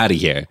 Let's get out of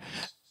here."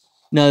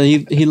 No,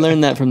 he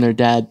learned that from their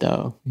dad,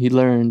 though. He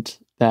learned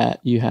that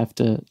you have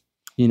to,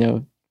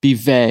 be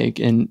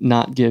vague and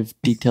not give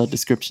detailed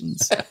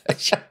descriptions.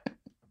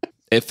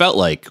 It felt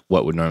like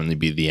what would normally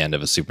be the end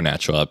of a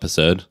Supernatural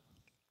episode.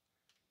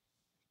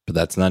 But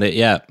that's not it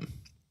yet.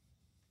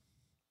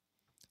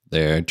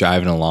 They're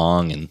driving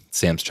along and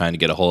Sam's trying to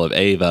get a hold of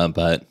Ava,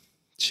 but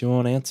she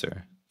won't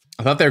answer.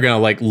 I thought they were gonna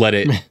like let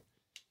it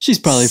She's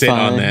probably sit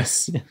fine on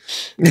this.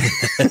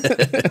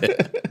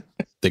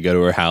 They go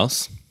to her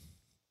house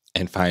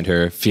and find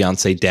her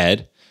fiance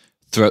dead,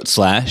 throat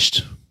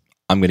slashed.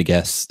 I'm going to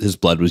guess his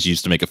blood was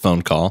used to make a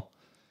phone call.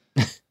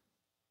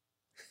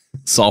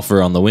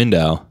 Sulfur on the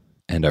window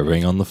and a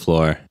ring on the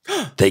floor.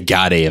 They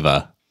got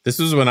Ava. This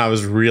was when I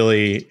was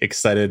really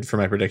excited for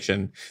my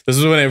prediction. This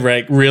is when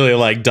it really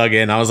like dug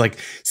in. I was like,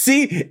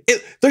 see,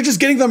 they're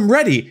just getting them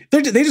ready.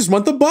 They just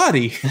want the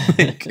body.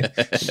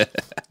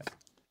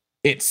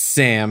 It's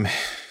Sam,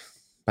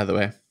 by the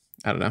way.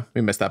 I don't know.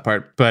 We missed that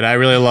part. But I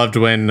really loved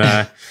when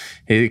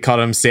he called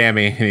him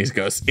Sammy and he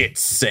goes,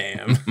 it's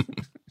Sam.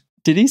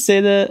 Did he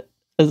say that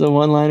as a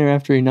one-liner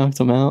after he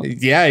knocked him out?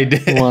 Yeah, he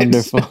did.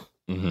 Wonderful.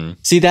 Mm-hmm.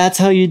 See, that's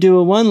how you do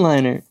a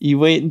one-liner. You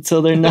wait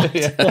until they're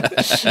knocked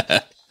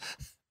out.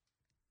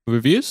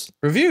 Reviews?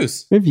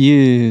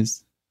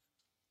 Reviews.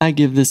 I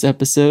give this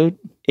episode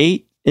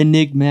 8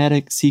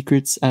 enigmatic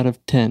secrets out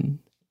of 10.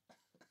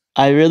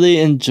 I really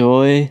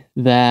enjoy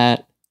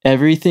that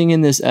everything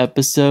in this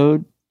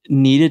episode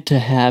needed to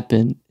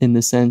happen in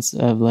the sense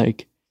of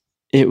like,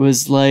 it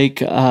was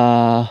like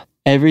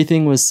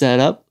everything was set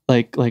up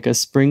like a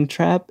spring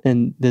trap,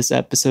 and this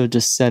episode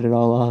just set it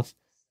all off.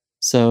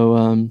 So,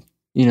 on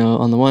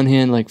the one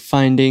hand, like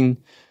finding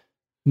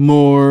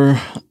more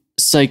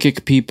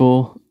psychic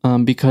people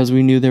because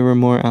we knew there were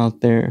more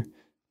out there.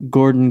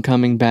 Gordon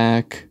coming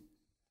back,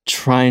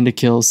 trying to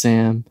kill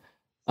Sam,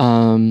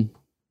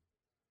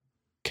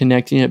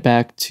 connecting it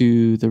back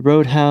to the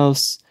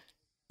Roadhouse,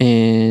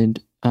 and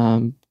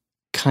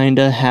kind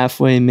of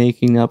halfway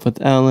making up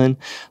with Ellen.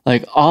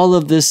 Like, all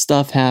of this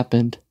stuff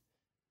happened.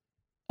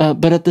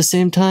 But at the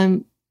same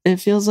time, it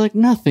feels like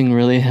nothing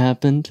really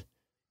happened.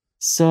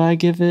 So I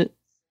give it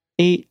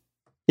 8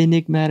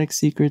 enigmatic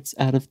secrets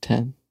out of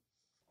 10.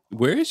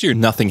 Where is your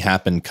nothing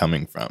happened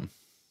coming from?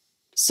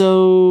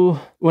 So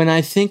when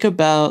I think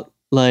about,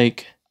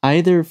 like,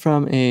 either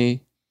from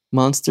a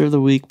Monster of the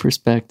Week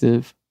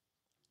perspective,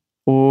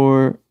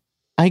 or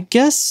I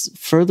guess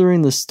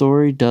furthering the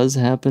story does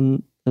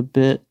happen a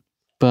bit,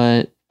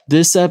 but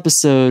this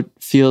episode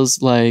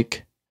feels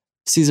like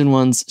season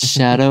 1's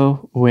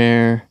Shadow,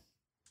 where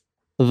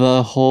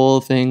the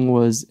whole thing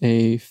was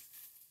a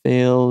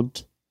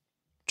failed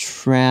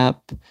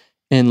trap,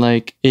 and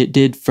like it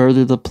did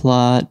further the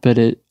plot, but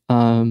it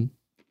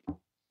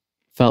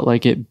felt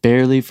like it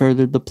barely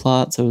furthered the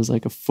plot. So it was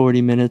like a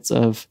 40 minutes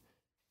of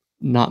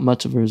not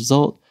much of a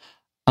result.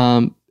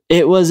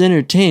 It was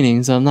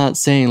entertaining, so I'm not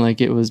saying like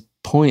it was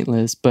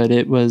pointless, but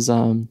it was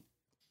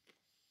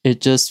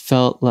it just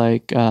felt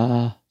like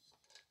I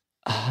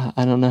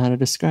don't know how to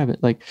describe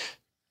it. Like,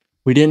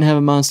 we didn't have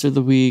a Monster of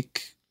the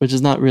Week, which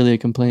is not really a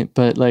complaint,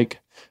 but like,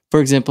 for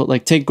example,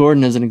 like take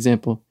Gordon as an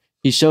example.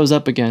 He shows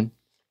up again.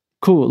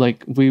 Cool.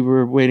 Like, we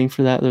were waiting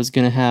for that. That was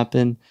going to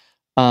happen.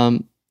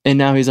 And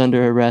now he's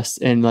under arrest.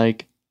 And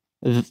like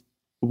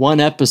 1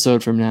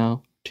 episode from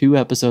now, 2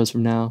 episodes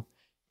from now,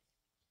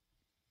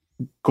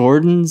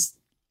 Gordon's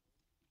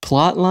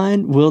plot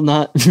line will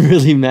not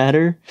really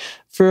matter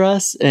for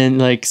us. And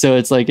like, so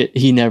it's like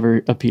he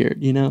never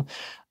appeared, you know?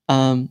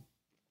 And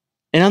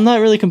I'm not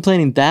really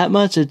complaining that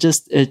much. It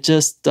just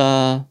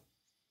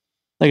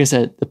like I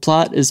said, the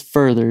plot is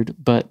furthered,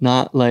 but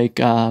not like,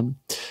 not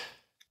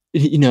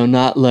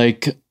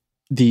like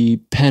the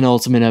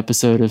penultimate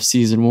episode of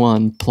season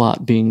 1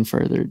 plot being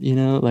furthered,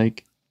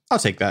 like. I'll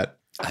take that.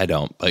 I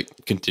don't,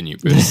 but continue,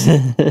 Bruce.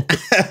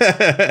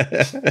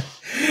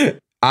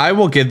 I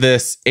will give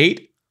this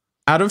 8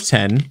 out of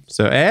 10.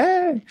 So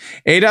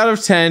 8 out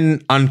of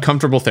 10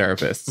 uncomfortable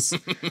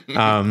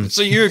therapists.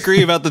 So you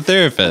agree about the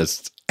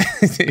therapist?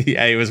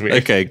 Yeah, he was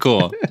weird. Okay,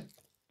 cool.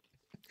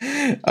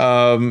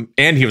 And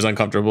he was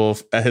uncomfortable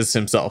as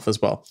himself as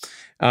well.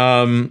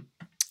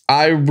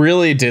 I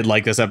really did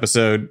like this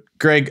episode.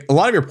 Greg, a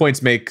lot of your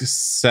points make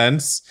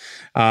sense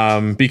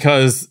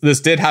because this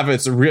did have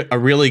a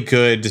really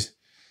good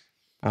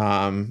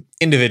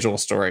individual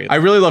story. I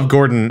really love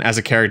Gordon as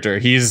a character.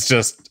 He's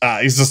just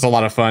a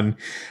lot of fun.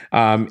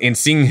 And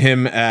seeing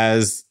him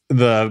as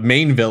the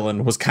main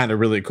villain was kind of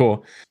really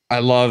cool. I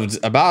loved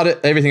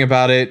everything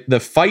about it. The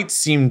fight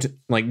seemed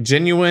like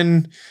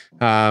genuine.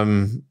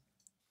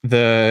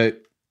 The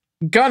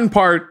gun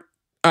part,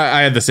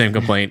 I had the same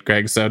complaint,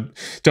 Greg, so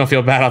don't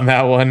feel bad on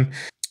that one.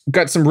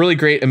 Got some really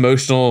great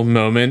emotional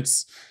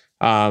moments.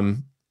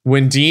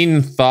 When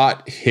Dean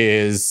thought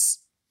his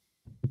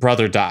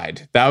brother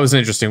died, that was an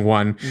interesting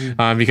one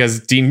because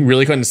Dean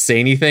really couldn't say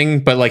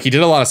anything, but like he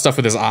did a lot of stuff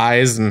with his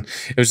eyes, and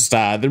it was just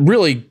a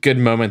really good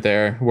moment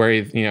there where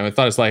he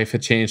thought his life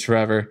had changed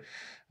forever.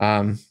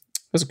 It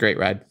was a great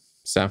ride.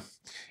 So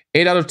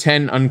 8 out of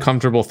 10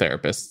 uncomfortable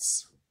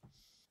therapists.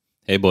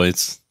 Hey,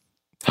 boys.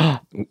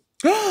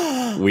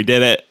 We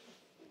did it.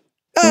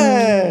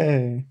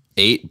 Hey.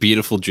 8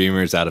 beautiful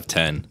dreamers out of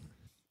 10.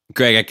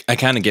 Greg, I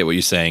kind of get what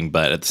you're saying,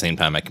 but at the same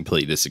time, I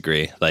completely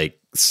disagree. Like,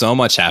 so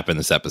much happened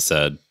this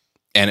episode,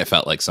 and it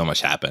felt like so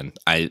much happened.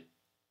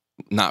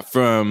 Not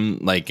from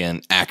like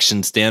an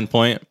action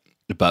standpoint,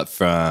 but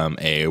from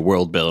a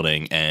world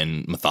building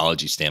and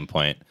mythology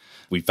standpoint.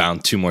 We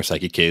found 2 more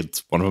psychic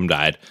kids. One of them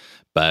died,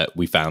 but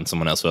we found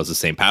someone else who has the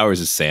same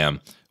powers as Sam,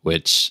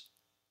 which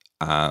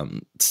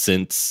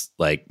since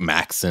like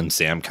Max and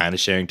Sam kind of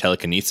sharing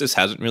telekinesis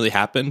hasn't really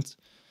happened.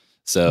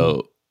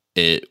 So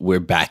we're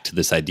back to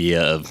this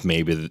idea of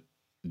maybe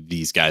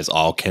these guys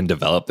all can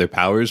develop their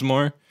powers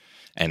more.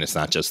 And it's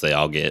not just they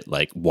all get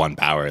like one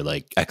power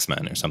like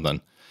X-Men or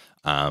something,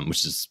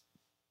 which is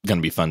going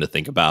to be fun to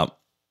think about.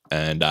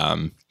 And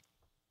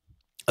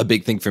a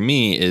big thing for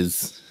me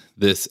is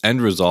this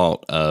end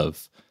result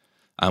of,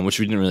 which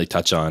we didn't really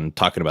touch on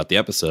talking about the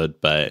episode,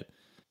 but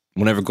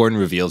whenever Gordon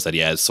reveals that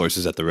he has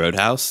sources at the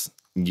Roadhouse,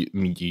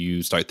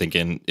 you start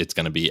thinking it's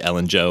going to be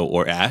Ellen, Joe,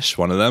 or Ash,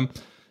 one of them.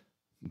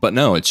 But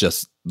no, it's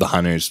just the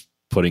hunters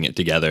putting it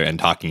together and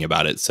talking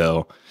about it.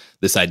 So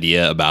this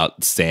idea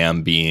about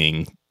Sam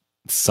being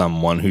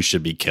someone who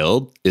should be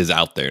killed is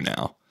out there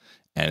now.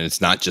 And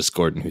it's not just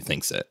Gordon who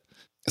thinks it.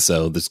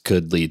 So this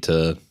could lead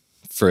to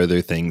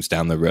further things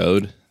down the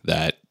road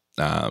that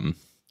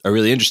are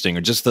really interesting,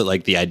 or just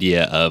the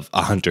idea of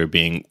a hunter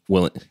being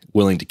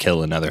willing to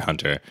kill another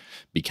hunter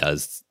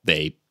because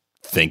they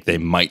think they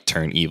might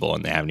turn evil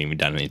and they haven't even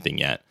done anything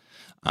yet.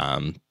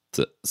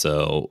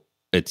 So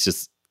it's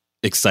just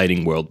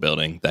exciting world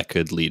building that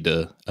could lead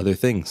to other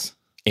things.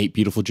 8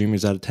 beautiful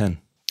dreamers out of 10.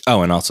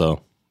 Oh, and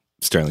also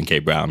Sterling K.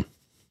 Brown.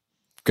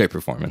 Great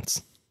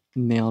performance.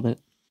 Nailed it.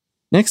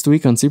 Next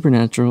week on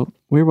Supernatural,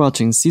 we're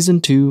watching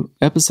Season 2,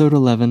 Episode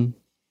 11,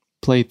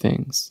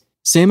 Playthings.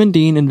 Sam and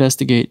Dean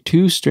investigate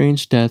 2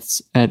 strange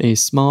deaths at a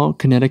small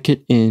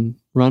Connecticut inn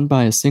run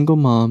by a single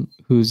mom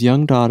whose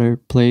young daughter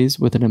plays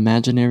with an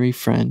imaginary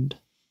friend.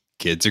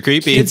 Kids are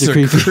creepy. Kids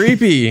are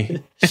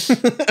creepy.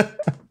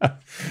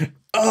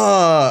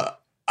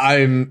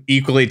 I'm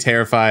equally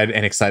terrified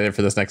and excited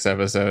for this next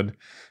episode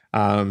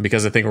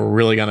because I think we're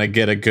really going to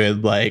get a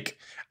good, like,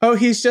 oh,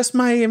 he's just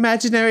my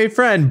imaginary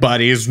friend,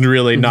 but he's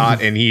really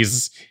not, and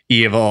he's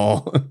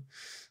evil.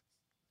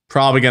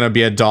 Probably going to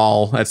be a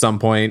doll at some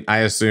point, I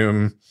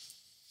assume.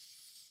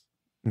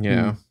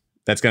 Yeah.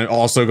 That's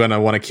also going to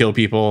want to kill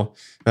people.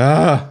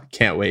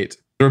 Can't wait.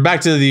 We're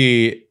back to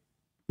the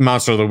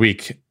Monster of the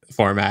Week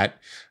format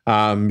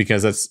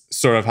because that's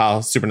sort of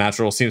how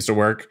Supernatural seems to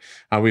work.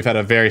 We've had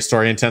a very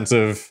story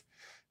intensive,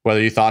 whether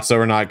you thought so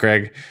or not,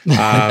 Greg,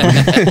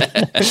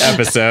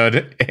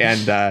 episode. And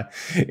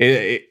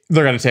they're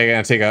going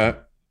to take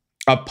a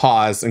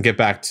pause and get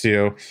back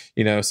to,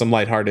 some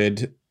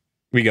lighthearted,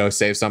 we go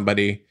save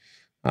somebody,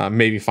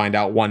 maybe find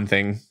out one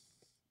thing.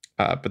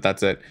 But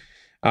that's it.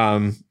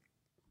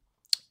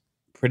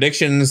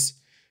 Predictions,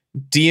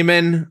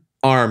 Demon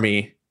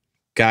Army.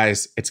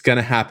 Guys, it's going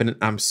to happen.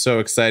 I'm so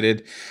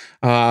excited.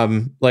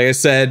 Like I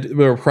said,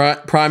 we're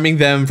priming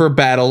them for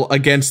battle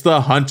against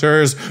the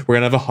Hunters. We're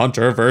going to have a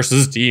Hunter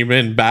versus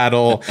Demon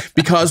battle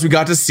because we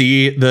got to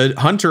see the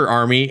Hunter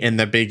army in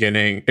the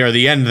beginning, or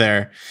the end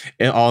there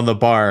on the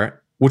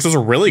bar, which was a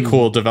really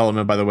cool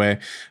development, by the way.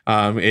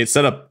 It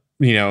set up,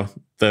 the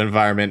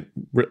environment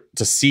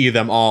to see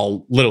them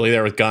all literally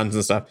there with guns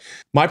and stuff.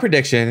 My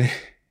prediction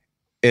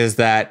is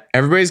that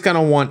everybody's going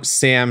to want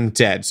Sam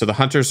dead. So the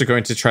Hunters are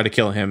going to try to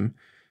kill him,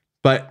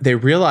 but they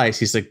realize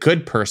he's a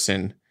good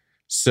person.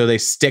 So they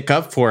stick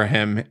up for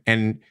him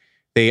and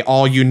they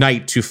all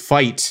unite to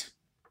fight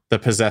the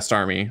possessed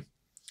army.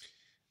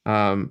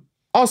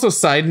 Also,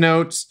 side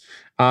note,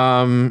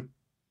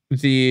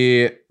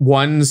 the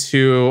ones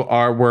who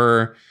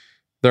were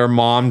their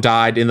mom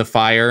died in the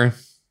fire,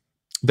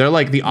 they're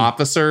like the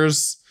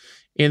officers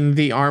in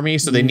the army.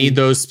 So they need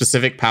those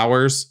specific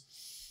powers.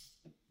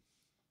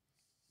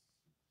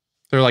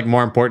 They're like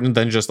more important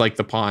than just like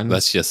the pawns.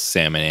 That's just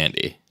Sam and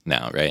Andy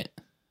now, right?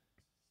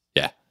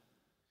 Yeah.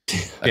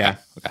 Okay. Yeah.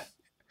 Okay.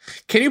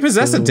 Can you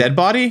possess a dead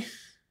body?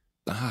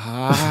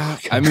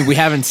 I mean, we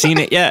haven't seen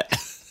it yet.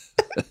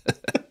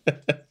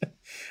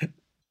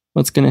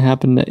 What's going to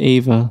happen to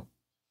Ava?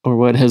 Or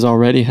what has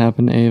already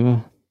happened to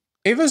Ava?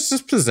 Ava's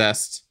just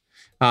possessed.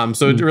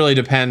 So it really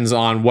depends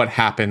on what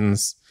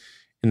happens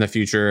in the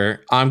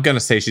future. I'm going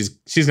to say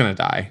she's going to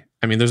die.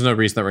 I mean, there's no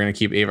reason that we're going to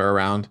keep Ava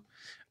around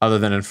other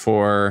than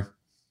for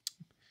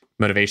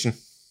motivation.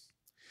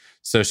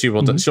 So she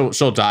will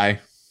she'll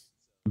die.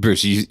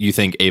 Bruce, you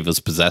think Ava's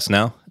possessed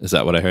now? Is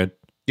that what I heard?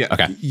 Yeah.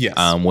 Okay. Yes.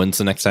 When's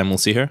the next time we'll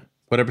see her?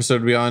 What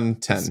episode are we on?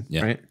 10,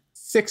 Yeah. right?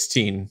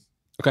 16.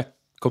 Okay,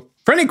 cool.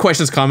 For any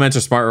questions, comments,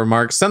 or smart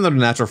remarks, send them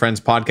to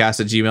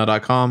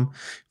naturalfriendspodcast@gmail.com.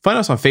 Find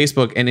us on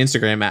Facebook and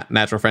Instagram at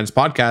Natural Friends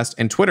Podcast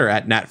and Twitter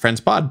at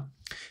NatFriendsPod.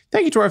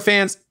 Thank you to our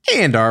fans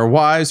and our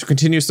wives for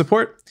continued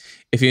support.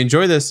 If you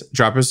enjoy this,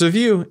 drop us a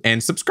review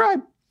and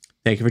subscribe.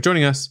 Thank you for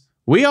joining us.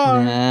 We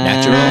are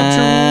Natural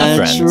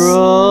Friends.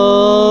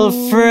 Natural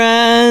Friends.